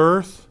gives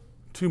birth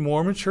to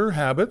more mature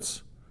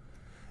habits,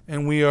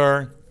 and we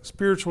are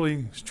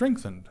spiritually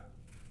strengthened.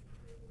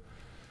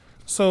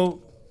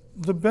 So,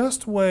 the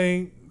best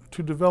way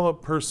to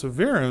develop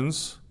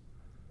perseverance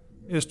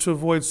is to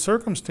avoid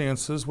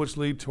circumstances which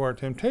lead to our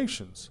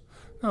temptations.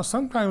 Now,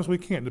 sometimes we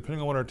can't, depending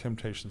on what our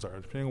temptations are,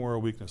 depending on where our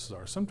weaknesses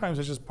are. Sometimes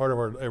it's just part of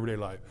our everyday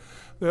life.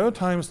 There are other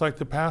times, like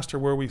the pastor,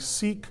 where we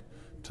seek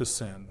to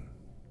sin.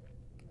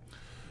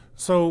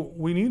 So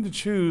we need to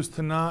choose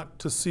to not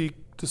to seek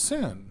to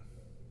sin.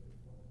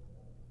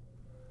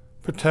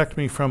 Protect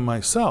me from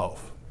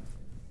myself.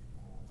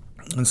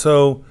 And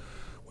so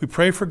we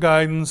pray for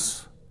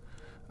guidance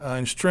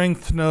and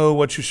strength to know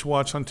what you should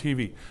watch on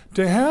TV.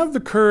 To have the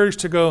courage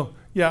to go,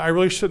 yeah, I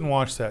really shouldn't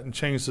watch that, and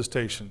change the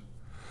station.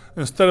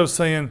 Instead of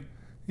saying,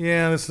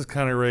 yeah, this is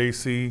kind of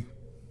racy.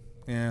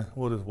 Yeah,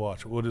 we'll just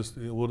watch it. We'll just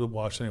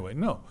watch it anyway.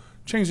 No,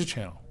 change the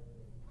channel.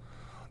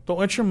 Don't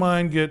let your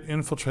mind get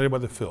infiltrated by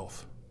the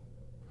filth.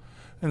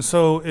 And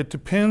so it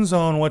depends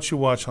on what you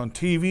watch on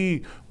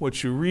TV,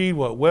 what you read,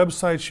 what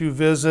websites you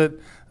visit,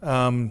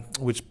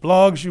 which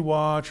blogs you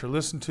watch or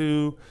listen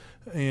to,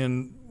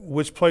 and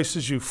which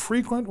places you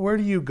frequent. Where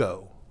do you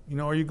go?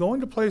 Are you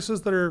going to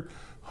places that are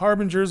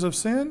harbingers of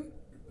sin?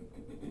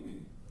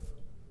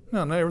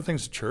 No, not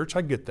everything's a church.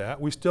 I get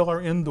that. We still are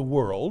in the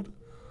world.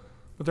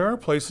 But there are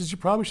places you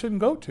probably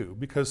shouldn't go to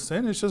because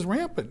sin is just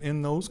rampant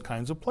in those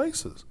kinds of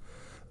places.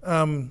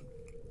 And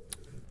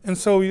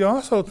so you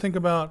also think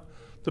about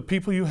the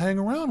people you hang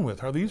around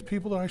with. Are these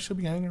people that I should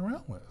be hanging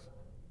around with?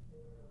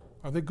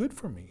 Are they good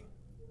for me?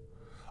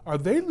 Are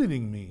they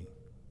leading me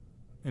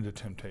into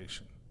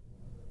temptation?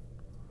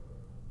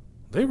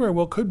 They very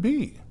well could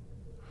be.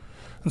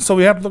 And so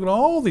we have to look at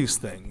all these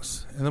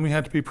things, and then we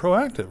have to be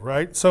proactive,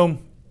 right? So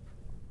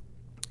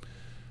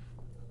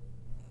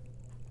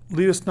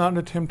lead us not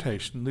into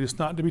temptation, lead us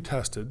not to be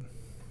tested,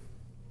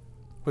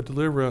 but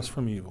deliver us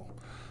from evil.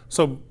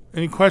 So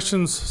any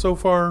questions so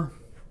far?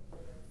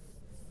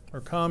 Or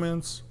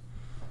comments?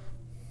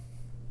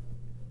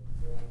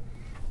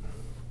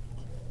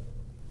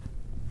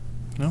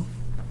 No?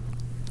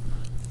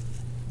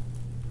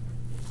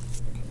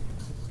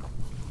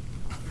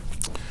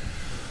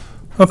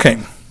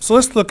 Okay, so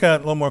let's look at it a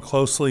little more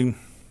closely.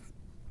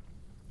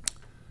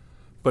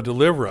 But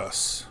deliver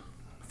us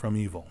from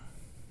evil.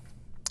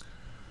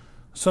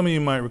 Some of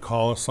you might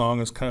recall a song.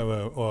 It's kind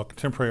of a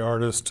contemporary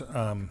artist,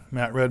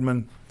 Matt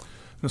Redman.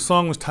 The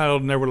song was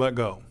titled "Never Let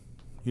Go."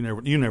 You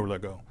never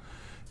let go.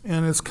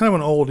 And it's kind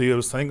of an oldie.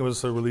 I think it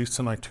was released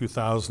in like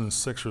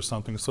 2006 or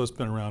something, so it's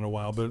been around a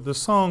while. But this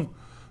song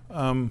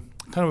kind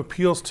of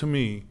appeals to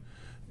me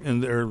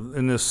in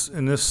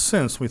this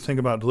sense when we think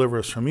about deliver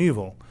us from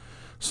evil.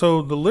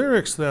 So the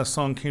lyrics to that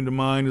song came to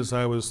mind as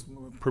I was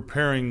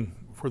preparing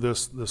for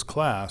this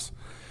class.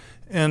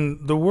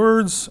 And the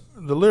lyrics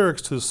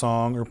to the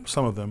song, or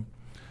some of them,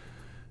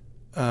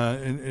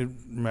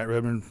 Matt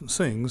Redman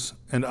sings,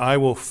 "And I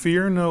will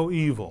fear no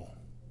evil,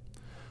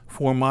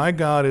 for my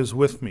God is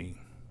with me.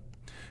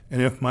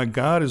 And if my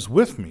God is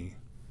with me,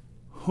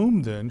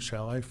 whom then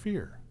shall I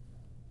fear?"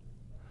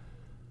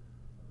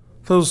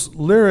 Those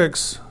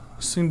lyrics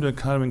seem to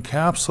kind of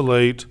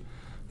encapsulate,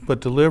 but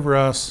deliver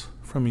us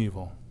from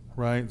evil,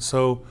 right?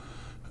 So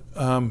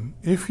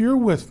if you're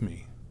with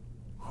me,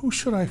 who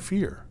should I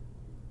fear?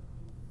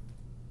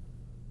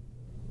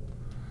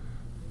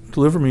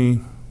 Deliver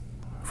me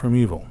from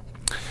evil.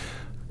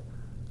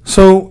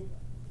 So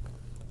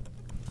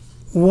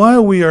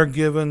while we are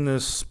given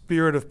this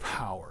spirit of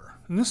power,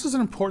 and this is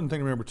an important thing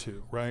to remember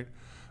too, right?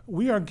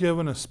 We are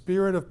given a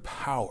spirit of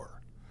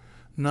power,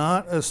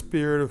 not a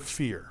spirit of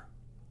fear,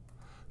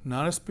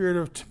 not a spirit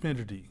of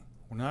timidity.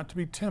 We're not to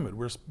be timid.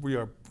 We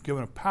are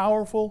given a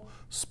powerful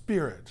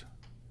spirit.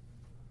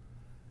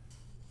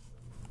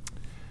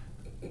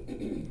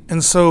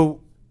 And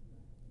so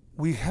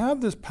we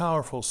have this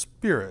powerful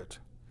spirit,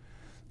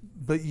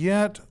 but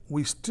yet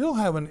we still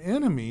have an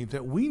enemy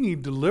that we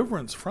need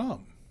deliverance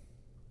from.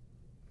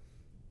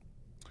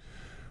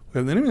 We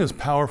have an enemy that's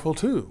powerful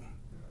too.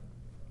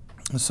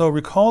 And so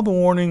recall the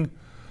warning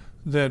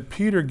that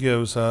Peter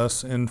gives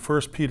us in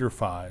 1 Peter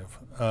 5,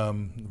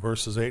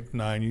 verses 8 and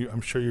 9.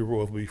 I'm sure you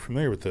will be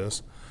familiar with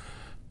this,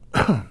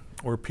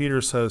 where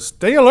Peter says,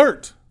 "Stay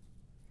alert.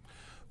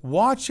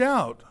 Watch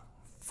out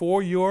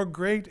for your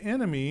great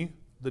enemy,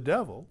 the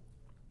devil.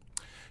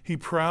 He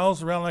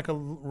prowls around like a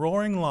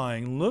roaring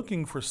lion,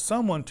 looking for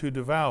someone to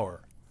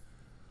devour.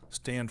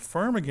 Stand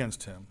firm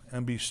against him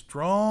and be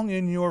strong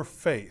in your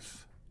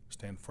faith."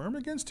 Stand firm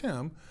against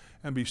him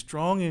and be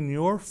strong in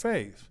your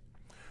faith.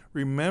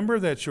 Remember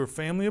that your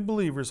family of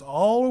believers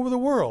all over the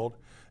world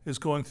is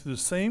going through the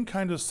same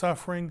kind of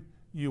suffering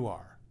you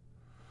are.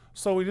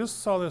 So we just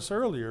saw this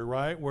earlier,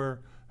 right?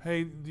 Where,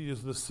 hey,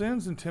 the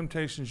sins and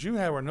temptations you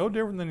have are no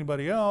different than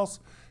anybody else.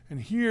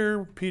 And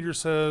here Peter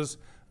says,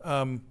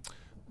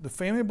 the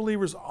family of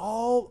believers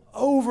all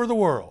over the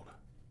world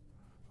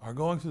are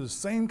going through the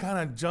same kind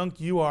of junk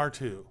you are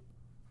too.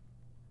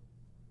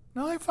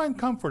 Now I find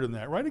comfort in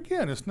that, right?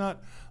 Again,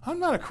 I'm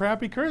not a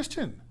crappy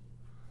Christian.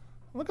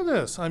 Look at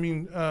this. I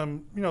mean,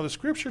 the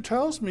scripture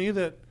tells me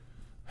that,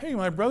 hey,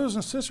 my brothers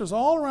and sisters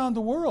all around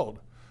the world,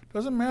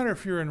 doesn't matter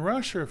if you're in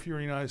Russia, if you're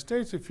in the United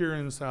States, if you're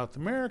in South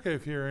America,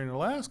 if you're in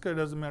Alaska, it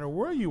doesn't matter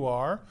where you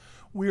are,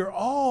 we are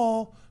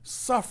all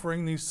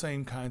suffering these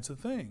same kinds of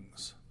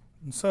things.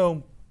 And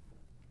so,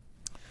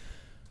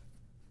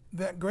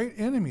 that great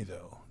enemy,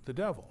 though, the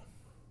devil,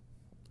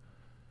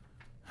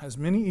 has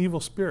many evil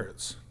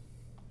spirits.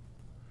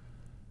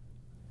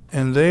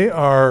 And they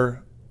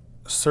are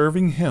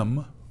serving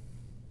him.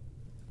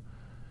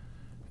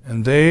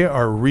 And they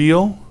are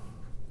real.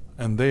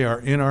 And they are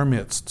in our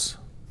midst.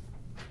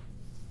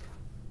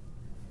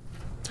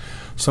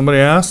 Somebody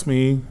asked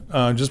me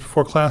just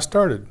before class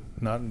started,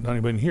 not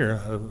anybody here,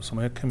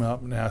 somebody came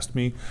out and asked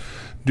me,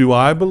 do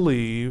I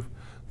believe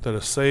that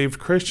a saved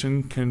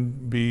Christian can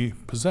be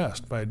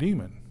possessed by a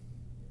demon?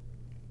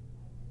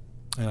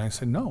 And I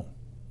said, no,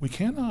 we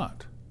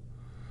cannot.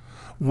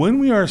 When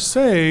we are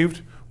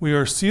saved, we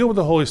are sealed with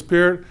the Holy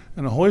Spirit,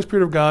 and the Holy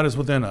Spirit of God is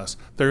within us.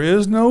 There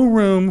is no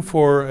room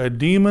for a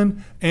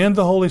demon and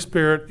the Holy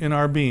Spirit in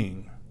our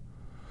being.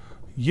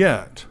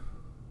 Yet,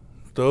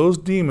 those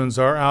demons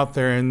are out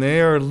there, and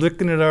they are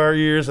licking at our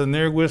ears, and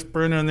they're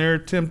whispering, and they're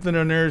tempting,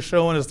 and they're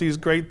showing us these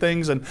great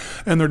things, and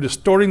they're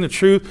distorting the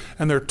truth,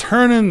 and they're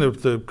turning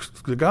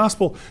the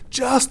gospel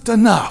just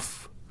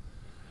enough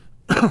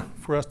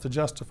for us to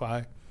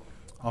justify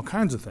all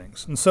kinds of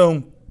things. And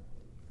so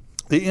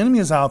the enemy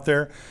is out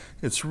there.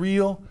 It's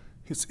real.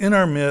 It's in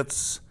our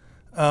midst.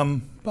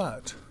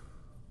 But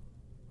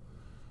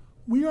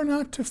we are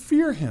not to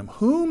fear him.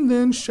 Whom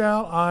then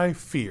shall I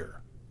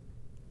fear?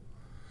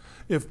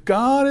 If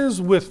God is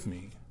with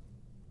me,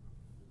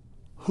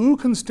 who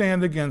can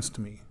stand against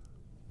me?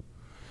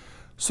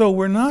 So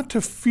we're not to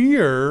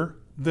fear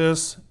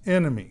this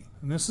enemy.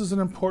 And this is an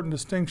important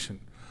distinction.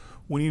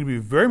 We need to be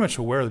very much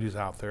aware that he's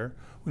out there.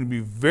 We need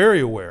to be very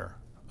aware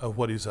of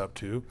what he's up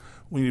to.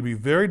 We need to be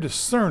very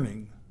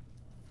discerning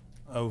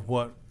of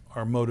what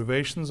our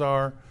motivations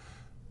are,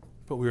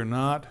 but we are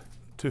not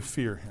to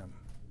fear him.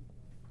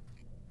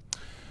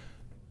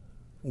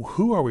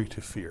 Who are we to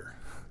fear?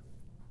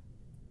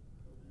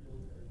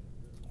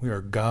 We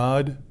are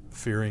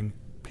God-fearing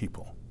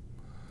people.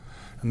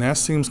 And that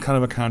seems kind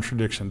of a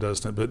contradiction,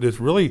 doesn't it? But it's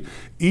really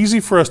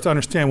easy for us to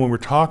understand when we're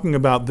talking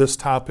about this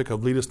topic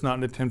of lead us not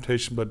into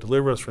temptation, but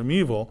deliver us from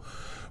evil,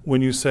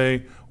 when you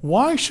say,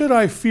 why should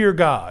I fear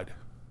God?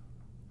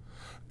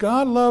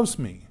 God loves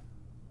me.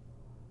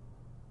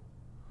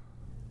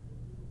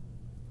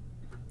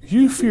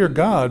 You fear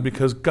God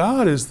because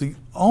God is the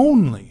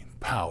only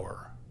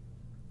power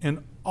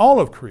in all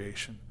of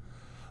creation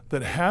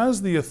that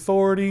has the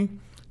authority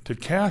to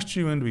cast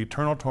you into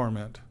eternal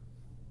torment.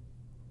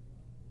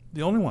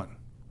 The only one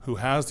who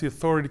has the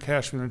authority to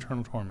cast you into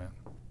eternal torment.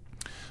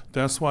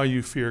 That's why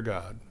you fear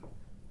God.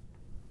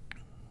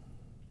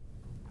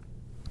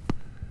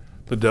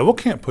 The devil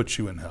can't put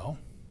you in hell.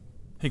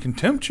 He can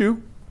tempt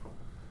you.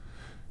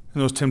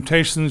 And those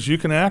temptations you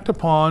can act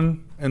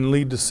upon and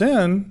lead to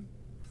sin,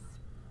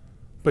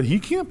 but he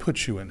can't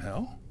put you in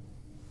hell.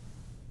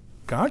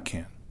 God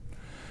can.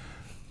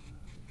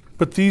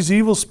 But these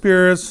evil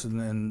spirits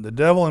and the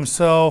devil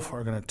himself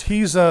are going to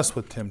tease us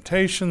with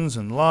temptations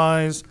and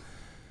lies.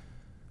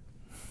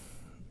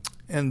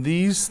 And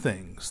these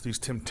things, these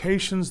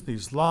temptations,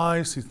 these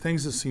lies, these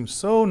things that seem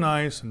so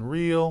nice and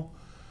real,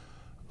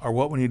 are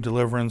what we need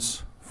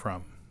deliverance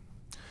from.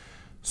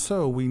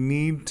 So we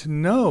need to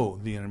know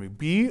the enemy.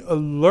 Be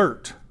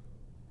alert.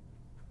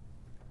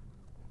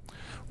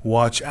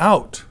 Watch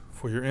out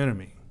for your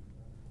enemy.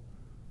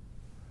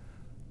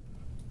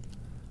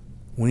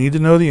 We need to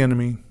know the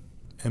enemy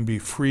and be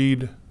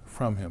freed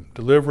from him.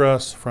 Deliver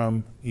us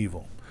from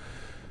evil.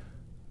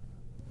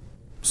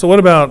 So what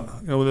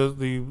about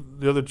the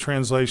other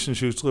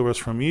translations use deliver us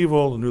from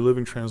evil? The New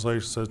Living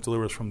Translation says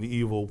deliver us from the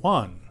evil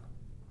one.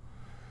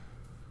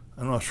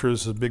 I'm not sure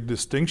there's a big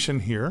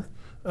distinction here,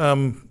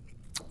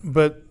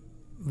 but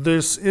there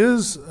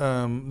is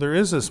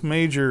this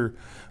major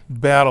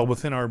battle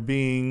within our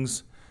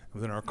beings,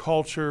 within our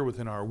culture,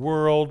 within our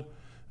world.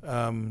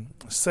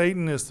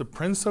 Satan is the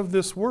prince of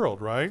this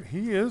world, right?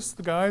 He is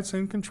the guy that's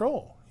in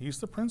control. He's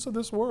the prince of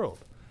this world.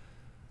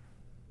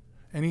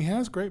 And he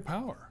has great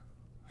power.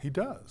 He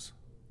does.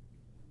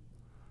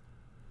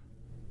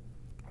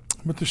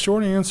 But the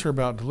short answer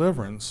about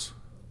deliverance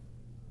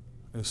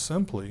is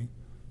simply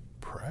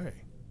pray.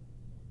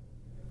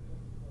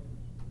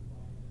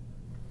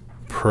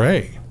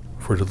 Pray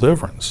for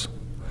deliverance.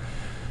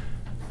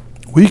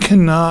 We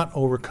cannot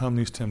overcome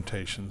these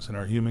temptations in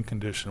our human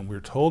condition. We're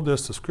told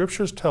this. The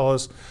scriptures tell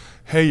us,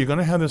 hey, you're going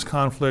to have this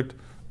conflict.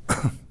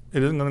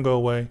 It isn't going to go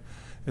away.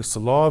 It's the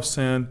law of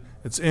sin.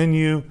 It's in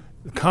you.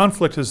 The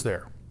conflict is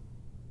there.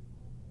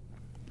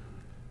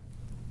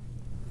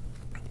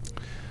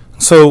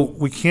 So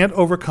we can't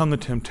overcome the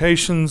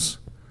temptations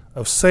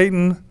of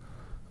Satan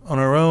on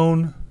our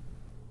own,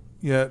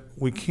 yet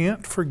we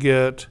can't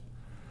forget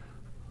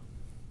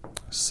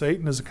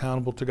Satan is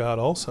accountable to God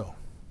also.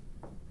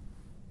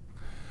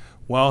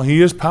 While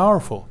he is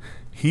powerful,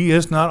 he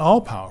is not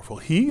all powerful.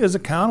 He is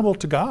accountable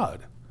to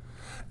God.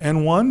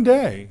 And one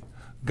day,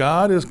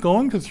 God is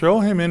going to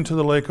throw him into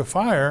the lake of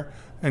fire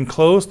and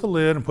close the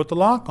lid and put the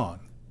lock on.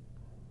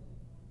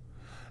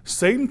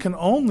 Satan can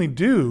only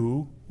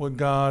do what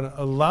God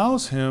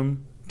allows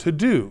him to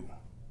do.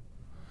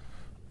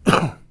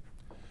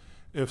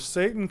 If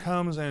Satan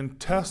comes and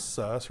tests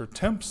us or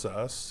tempts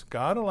us,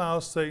 God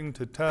allows Satan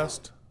to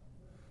test.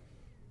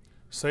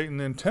 Satan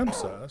then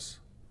tempts us.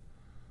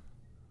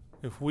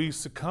 If we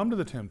succumb to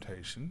the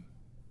temptation,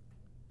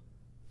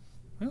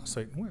 well,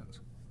 Satan wins.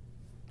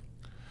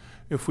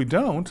 If we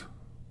don't,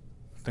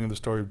 think of the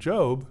story of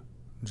Job.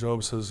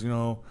 Job says,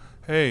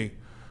 hey,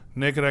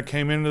 naked I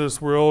came into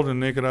this world and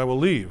naked I will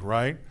leave,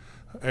 right?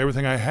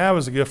 Everything I have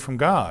is a gift from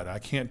God. I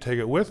can't take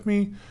it with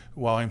me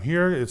while I'm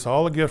here. It's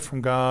all a gift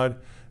from God,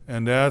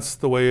 and that's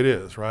the way it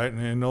is, right?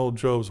 And old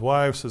Job's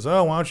wife says,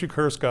 oh, why don't you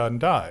curse God and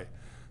die?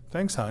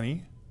 Thanks,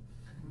 honey.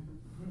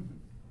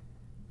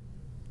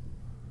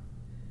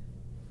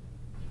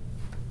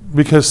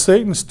 Because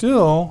Satan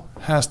still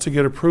has to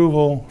get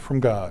approval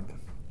from God.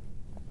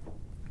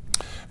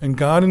 And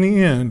God, in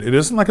the end, it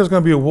isn't like there's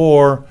going to be a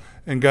war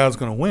and God's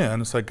going to win.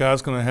 It's like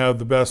God's going to have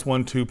the best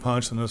 1-2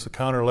 punch and there's a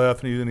counter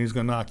left and he's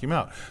going to knock him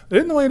out. It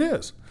isn't the way it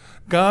is.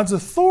 God's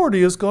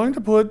authority is going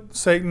to put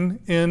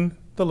Satan in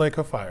the lake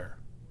of fire.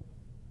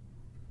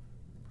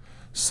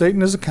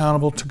 Satan is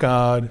accountable to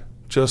God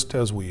just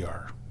as we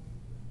are.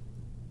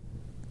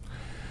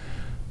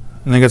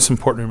 I think it's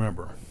important to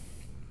remember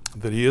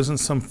that he isn't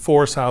some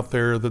force out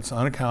there that's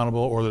unaccountable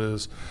or that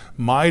is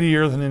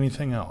mightier than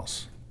anything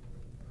else.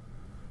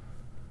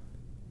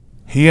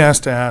 He has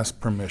to ask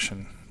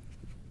permission.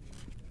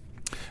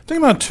 Think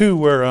about, too,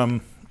 where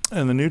in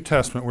the New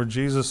Testament, where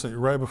Jesus,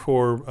 right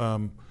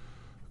before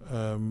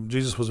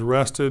Jesus was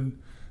arrested,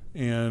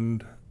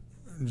 and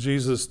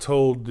Jesus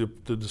told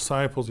the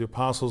disciples, the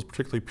apostles,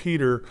 particularly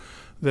Peter,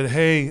 that,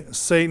 hey,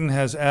 Satan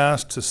has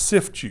asked to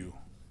sift you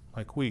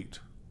like wheat.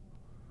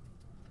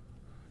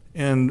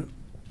 And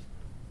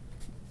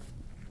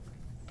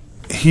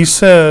he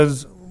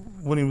says,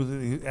 when he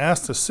was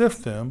asked to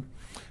sift them,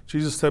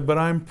 Jesus said, but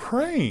I'm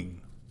praying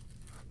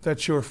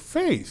that your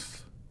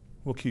faith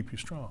will keep you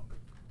strong.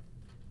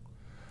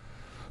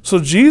 So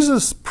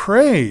Jesus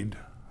prayed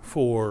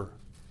for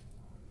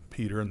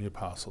Peter and the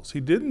apostles. He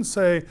didn't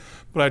say,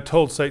 but I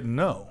told Satan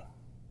no.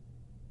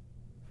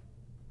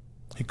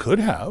 He could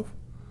have.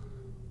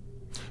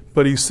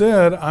 But he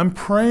said, I'm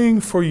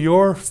praying for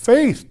your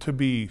faith to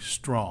be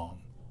strong,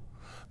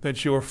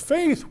 that your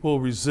faith will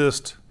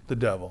resist the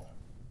devil.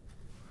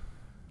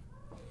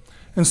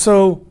 And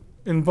so,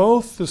 in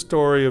both the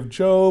story of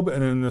Job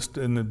and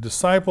in the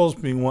disciples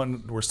being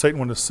one where Satan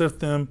wanted to sift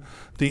them,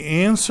 the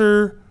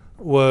answer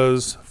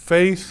was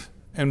faith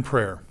and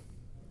prayer.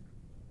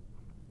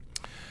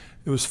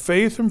 It was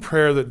faith and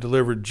prayer that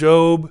delivered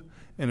Job,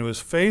 and it was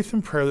faith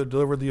and prayer that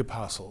delivered the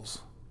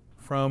apostles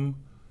from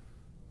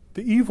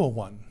the evil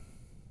one.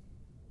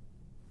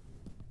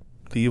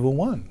 The evil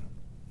one,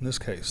 in this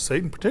case,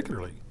 Satan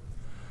particularly.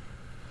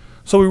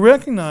 So we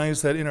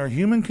recognize that in our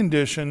human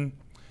condition,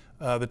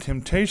 the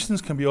temptations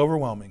can be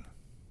overwhelming.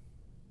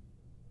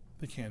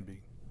 They can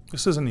be.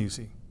 This isn't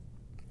easy.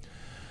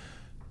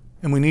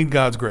 And we need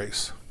God's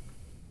grace.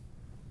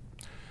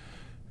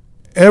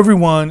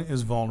 Everyone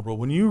is vulnerable.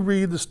 When you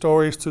read the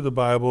stories through the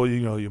Bible,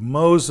 you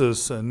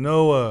Moses and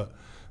Noah,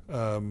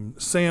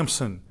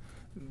 Samson,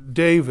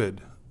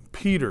 David,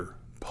 Peter,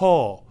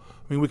 Paul.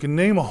 I mean, we can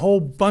name a whole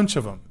bunch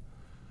of them.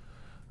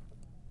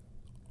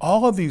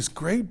 All of these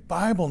great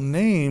Bible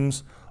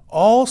names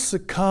all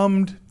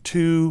succumbed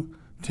to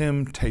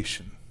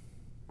temptation.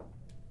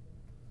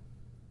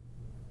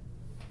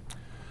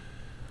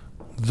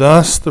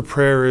 Thus the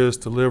prayer is,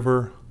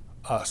 deliver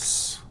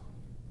us.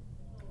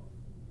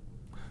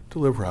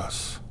 Deliver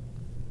us.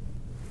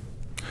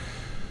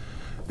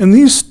 And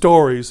these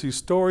stories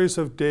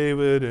of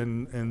David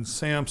and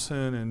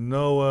Samson and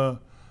Noah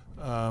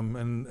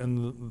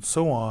and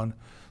so on,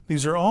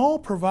 these are all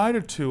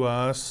provided to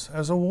us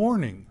as a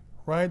warning,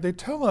 right? They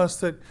tell us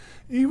that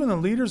even the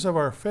leaders of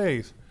our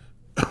faith,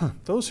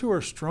 those who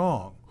are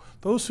strong,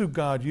 those who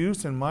God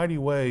used in mighty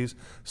ways,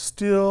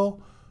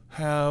 still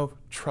have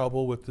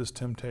trouble with this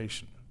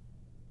temptation.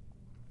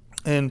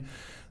 And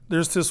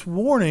there's this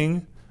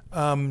warning,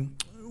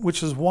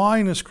 which is why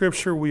in the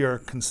Scripture we are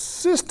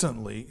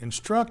consistently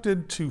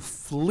instructed to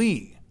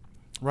flee,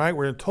 right?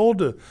 We're told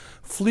to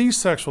flee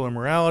sexual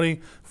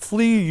immorality,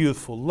 flee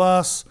youthful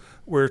lusts,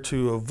 we're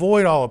to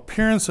avoid all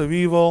appearance of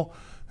evil,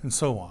 and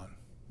so on.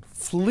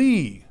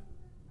 Flee.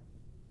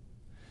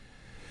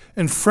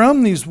 And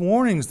from these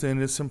warnings,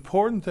 then, it's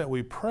important that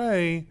we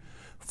pray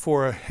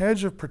for a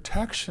hedge of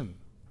protection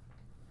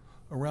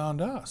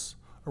around us,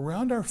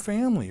 around our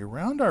family,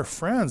 around our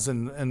friends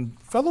and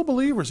fellow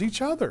believers,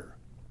 each other.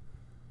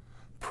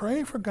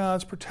 Pray for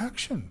God's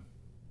protection.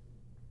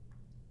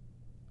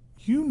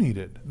 You need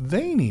it.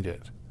 They need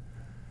it.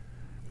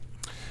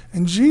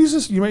 And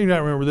Jesus, you may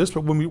not remember this,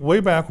 but way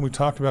back when we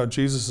talked about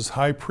Jesus'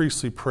 high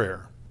priestly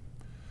prayer,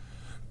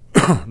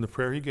 the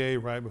prayer he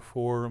gave right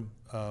before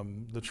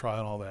the trial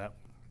and all that,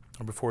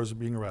 or before his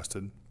being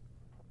arrested,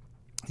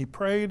 he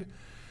prayed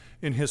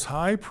in his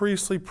high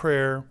priestly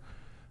prayer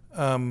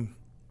for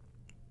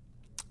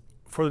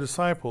the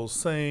disciples,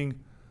 saying,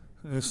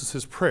 and this is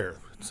his prayer,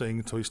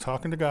 saying, so he's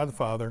talking to God the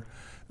Father,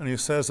 and he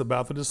says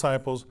about the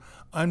disciples,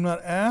 I'm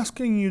not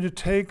asking you to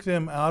take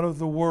them out of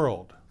the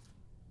world.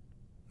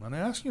 I'm not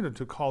asking you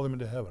to call them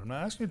into heaven. I'm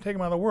not asking you to take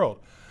them out of the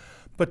world,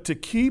 but to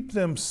keep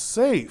them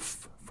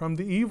safe from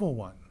the evil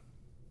one.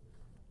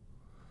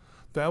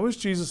 That was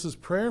Jesus'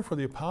 prayer for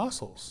the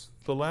apostles.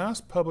 The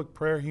last public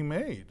prayer he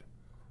made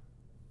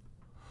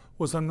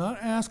was, I'm not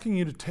asking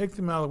you to take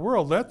them out of the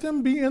world. Let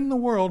them be in the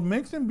world.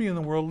 Make them be in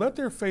the world. Let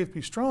their faith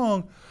be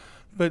strong.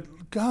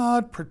 But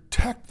God,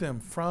 protect them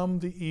from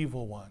the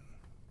evil one.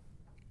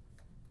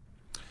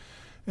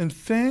 And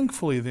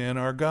thankfully then,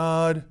 our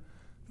God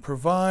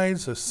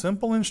provides a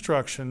simple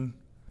instruction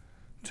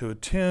to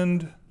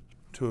attend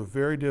to a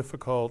very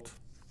difficult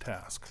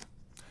task.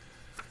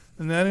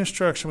 And that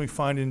instruction we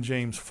find in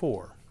James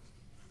 4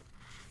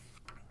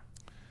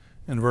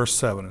 in verse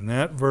 7. And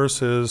that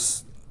verse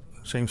is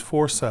James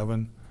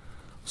 4:7.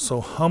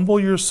 So humble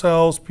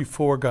yourselves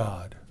before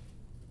God.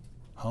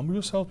 Humble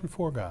yourselves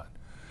before God.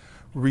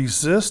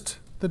 Resist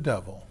the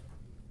devil,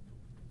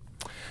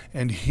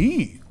 and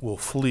he will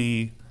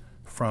flee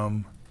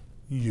from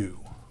you.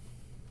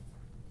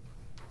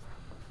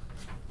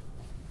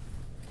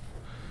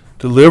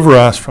 Deliver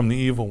us from the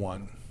evil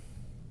one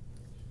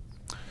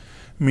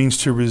means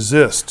to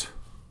resist,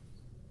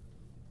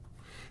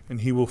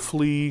 and he will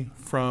flee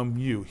from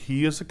you.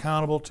 He is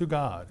accountable to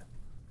God,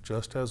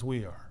 just as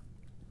we are.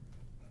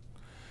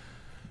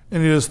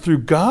 And it is through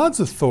God's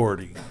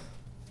authority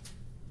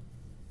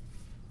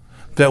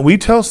that we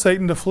tell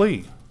Satan to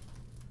flee.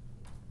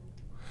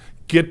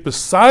 Get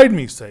beside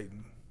me,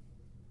 Satan,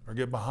 or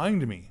get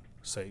behind me,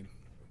 Satan.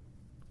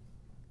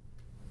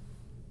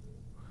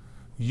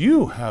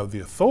 You have the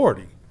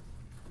authority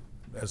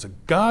as a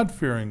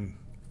God-fearing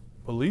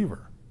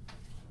believer.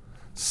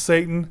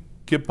 Satan,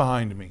 get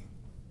behind me.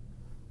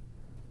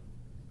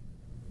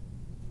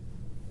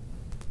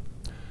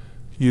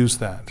 Use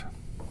that.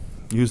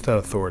 Use that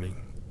authority.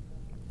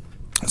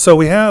 So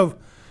we have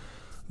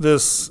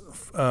this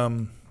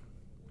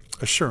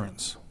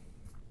assurance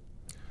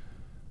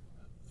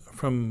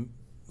from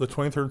the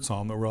 23rd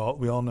Psalm that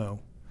we all know.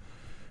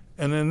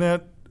 And in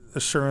that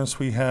assurance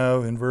we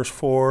have in verse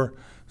 4,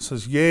 it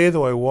says, Yea,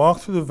 though I walk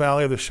through the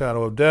valley of the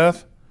shadow of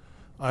death,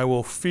 I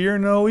will fear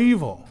no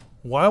evil.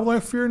 Why will I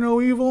fear no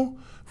evil?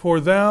 For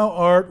thou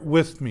art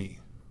with me.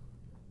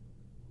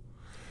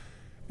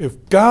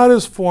 If God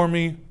is for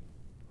me,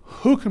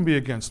 who can be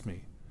against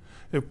me?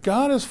 If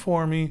God is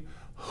for me,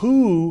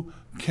 who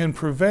can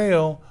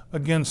prevail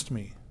against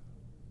me?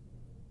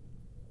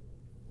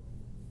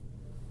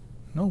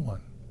 No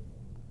one.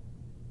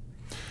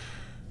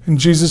 And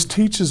Jesus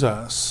teaches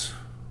us,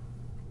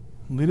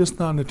 lead us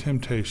not into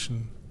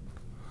temptation,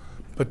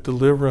 but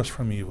deliver us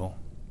from evil.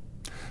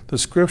 The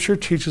scripture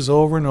teaches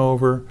over and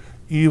over,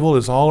 evil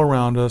is all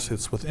around us,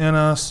 it's within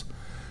us,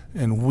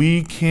 and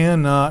we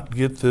cannot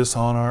get this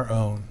on our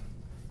own.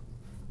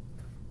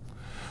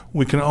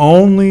 We can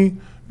only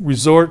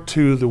resort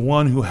to the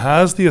one who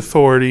has the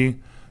authority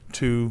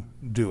to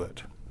do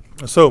it.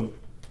 So,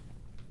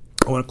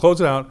 I want to close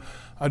it out.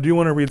 I do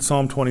want to read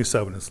Psalm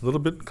 27. It's a little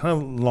bit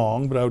kind of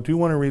long, but I do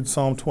want to read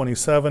Psalm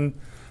 27.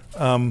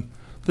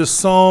 This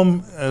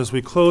psalm, as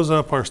we close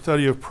up our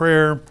study of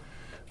prayer,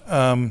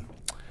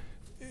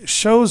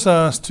 shows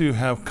us to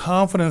have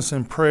confidence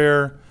in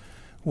prayer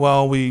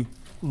while we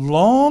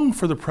long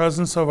for the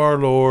presence of our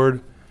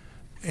Lord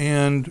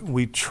and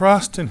we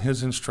trust in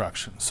his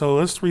instruction. So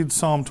let's read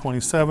Psalm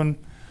 27.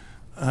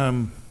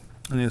 And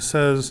it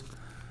says,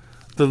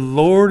 The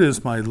Lord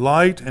is my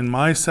light and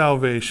my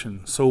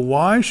salvation, so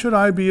why should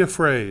I be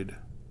afraid?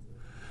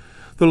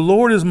 The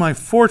Lord is my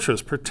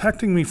fortress,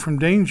 protecting me from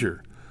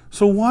danger,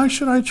 so why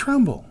should I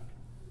tremble?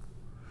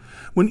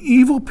 When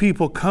evil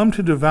people come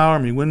to devour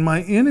me, when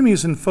my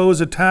enemies and foes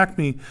attack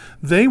me,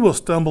 they will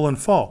stumble and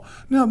fall.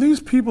 Now, these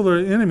people that are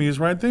enemies,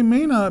 right, they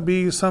may not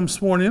be some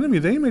sworn enemy.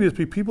 They may just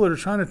be people that are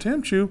trying to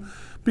tempt you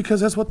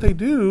because that's what they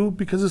do,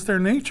 because it's their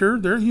nature,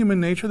 their human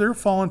nature. They're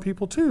fallen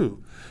people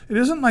too. It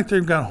isn't like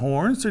they've got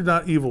horns. They're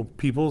not evil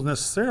people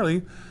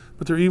necessarily,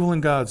 but they're evil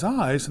in God's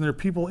eyes, and they're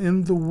people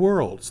in the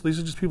world. So these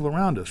are just people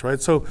around us,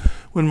 right? So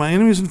when my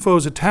enemies and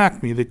foes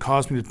attack me, they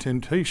cause me to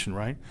temptation,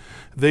 right?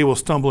 They will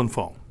stumble and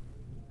fall.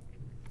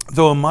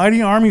 Though a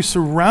mighty army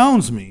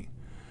surrounds me,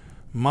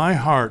 my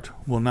heart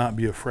will not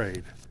be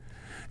afraid.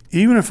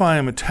 Even if I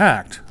am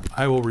attacked,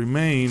 I will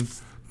remain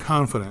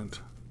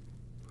confident.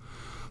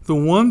 The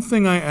one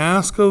thing I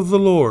ask of the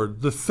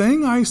Lord, the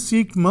thing I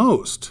seek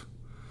most,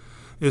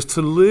 is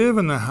to live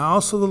in the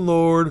house of the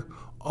Lord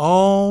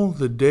all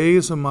the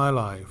days of my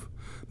life,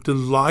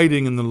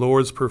 delighting in the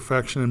Lord's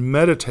perfection and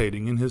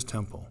meditating in his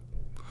temple.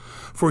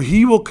 For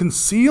he will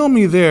conceal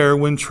me there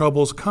when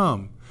troubles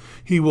come.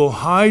 He will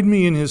hide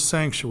me in his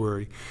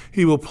sanctuary.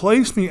 He will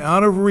place me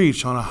out of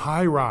reach on a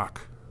high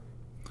rock.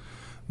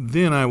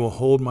 Then I will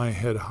hold my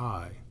head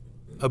high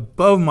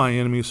above my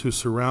enemies who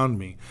surround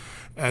me.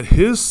 At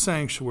his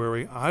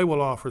sanctuary I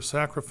will offer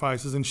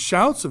sacrifices and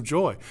shouts of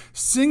joy,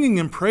 singing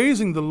and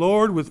praising the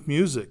Lord with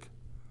music.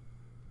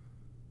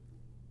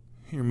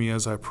 Hear me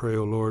as I pray,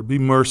 O Lord. Be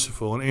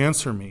merciful and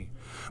answer me.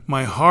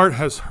 My heart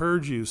has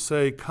heard you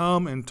say,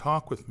 come and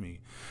talk with me.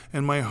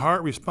 And my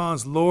heart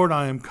responds, Lord,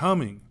 I am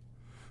coming.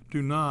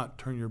 Do not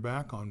turn your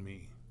back on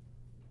me.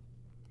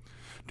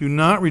 Do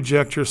not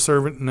reject your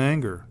servant in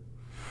anger.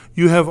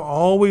 You have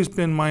always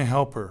been my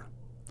helper.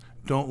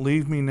 Don't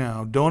leave me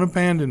now. Don't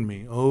abandon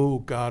me, O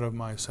God of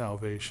my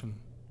salvation.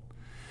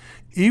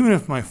 Even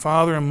if my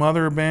father and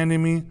mother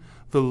abandon me,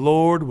 the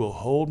Lord will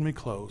hold me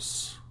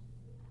close.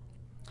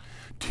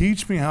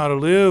 Teach me how to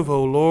live,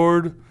 O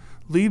Lord.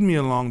 Lead me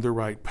along the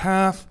right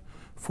path,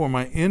 for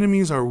my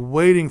enemies are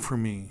waiting for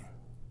me.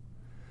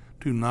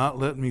 Do not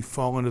let me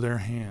fall into their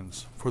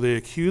hands, for they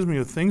accuse me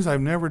of things I've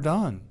never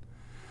done.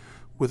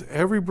 With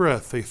every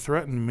breath they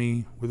threaten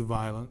me with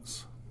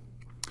violence.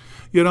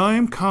 Yet I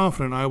am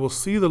confident I will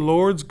see the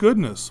Lord's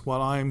goodness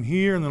while I am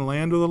here in the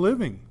land of the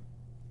living.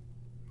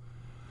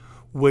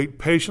 Wait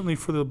patiently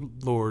for the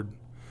Lord.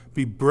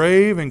 Be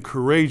brave and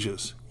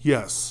courageous.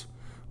 Yes,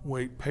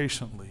 wait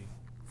patiently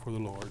for the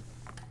Lord.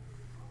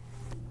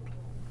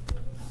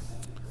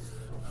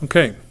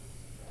 Okay.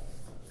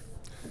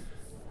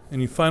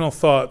 Any final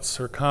thoughts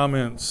or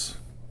comments?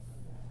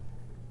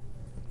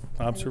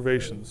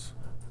 Observations?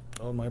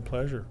 Oh, my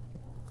pleasure.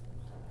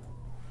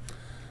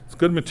 It's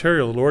good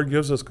material. The Lord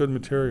gives us good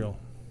material.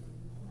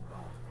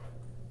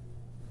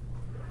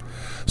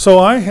 So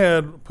I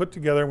had put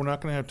together, we're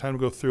not going to have time to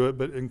go through it,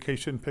 but in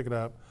case you didn't pick it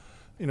up,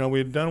 we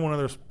had done one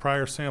other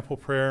prior sample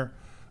prayer.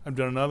 I've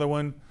done another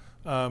one.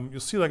 You'll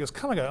see it's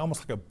kind of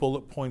almost like a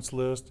bullet points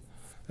list.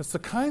 It's the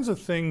kinds of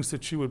things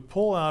that you would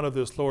pull out of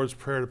this Lord's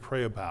Prayer to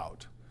pray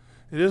about.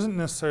 It isn't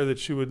necessary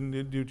that you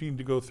need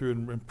to go through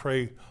and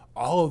pray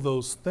all of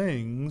those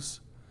things,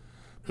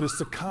 but it's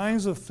the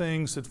kinds of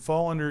things that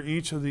fall under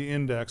each of the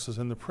indexes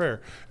in the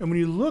prayer. And when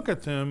you look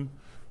at them,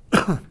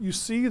 you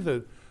see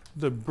the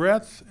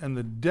breadth and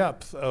the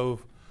depth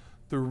of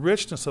the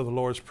richness of the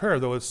Lord's Prayer,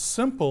 though it's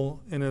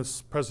simple in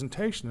its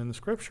presentation in the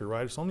Scripture,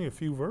 right? It's only a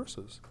few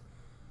verses.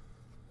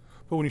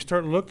 But when you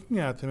start looking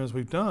at them, as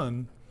we've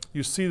done,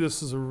 you see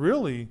this is a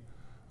really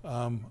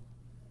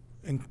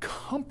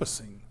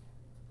encompassing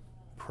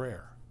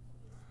prayer.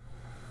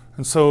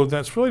 And so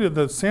that's really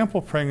the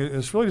sample praying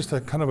is really just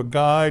a kind of a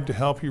guide to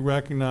help you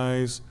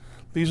recognize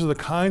these are the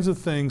kinds of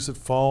things that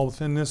fall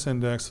within this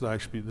index that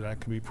I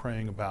can be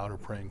praying about or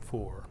praying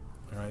for.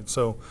 All right.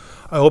 So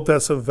I hope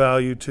that's of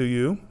value to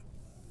you.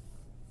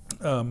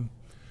 But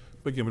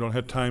again, we don't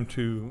have time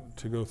to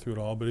go through it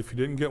all. But if you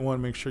didn't get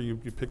one, make sure you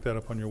pick that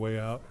up on your way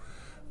out.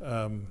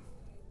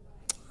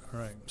 All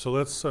right, so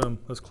let's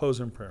close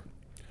in prayer.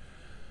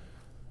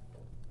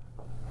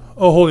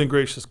 Oh, holy and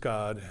gracious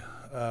God,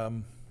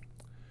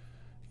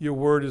 your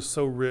word is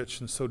so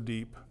rich and so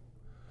deep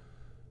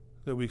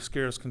that we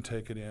scarce can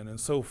take it in. And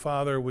so,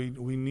 Father, we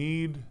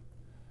need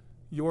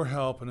your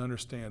help and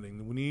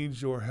understanding. We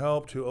need your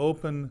help to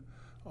open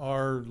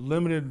our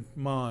limited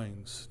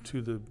minds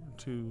to the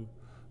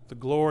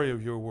glory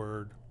of your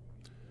word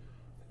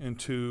and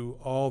to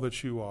all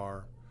that you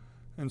are.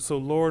 And so,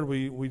 Lord,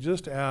 we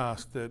just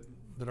ask that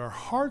our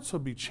hearts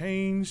would be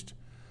changed,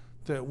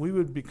 that we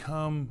would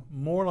become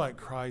more like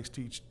Christ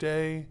each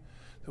day,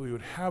 that we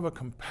would have a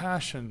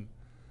compassion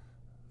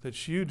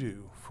that you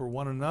do for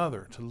one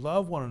another, to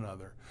love one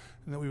another,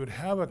 and that we would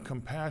have a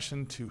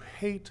compassion to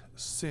hate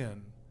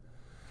sin,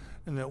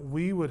 and that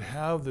we would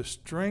have the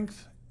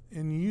strength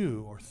in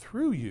you or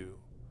through you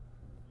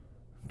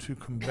to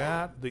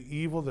combat the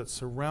evil that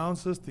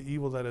surrounds us, the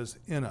evil that is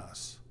in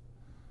us.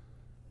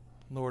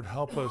 Lord,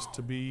 help us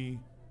to be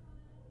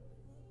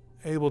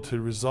able to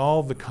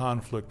resolve the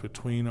conflict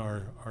between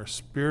our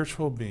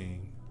spiritual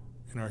being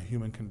and our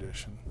human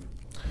condition.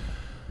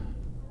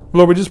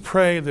 Lord, we just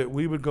pray that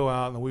we would go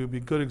out and we would be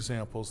good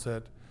examples,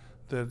 that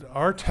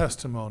our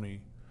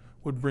testimony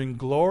would bring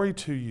glory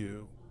to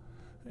you,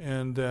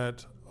 and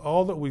that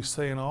all that we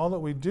say and all that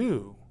we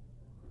do,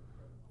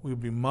 we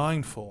would be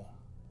mindful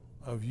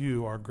of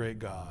you, our great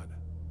God.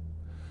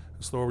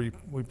 And so, Lord,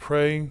 we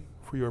pray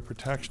for your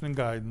protection and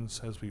guidance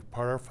as we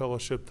part our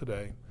fellowship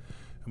today.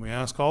 And we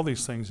ask all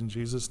these things in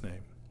Jesus'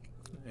 name.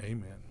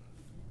 Amen.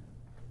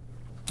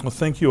 Well,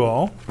 thank you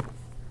all.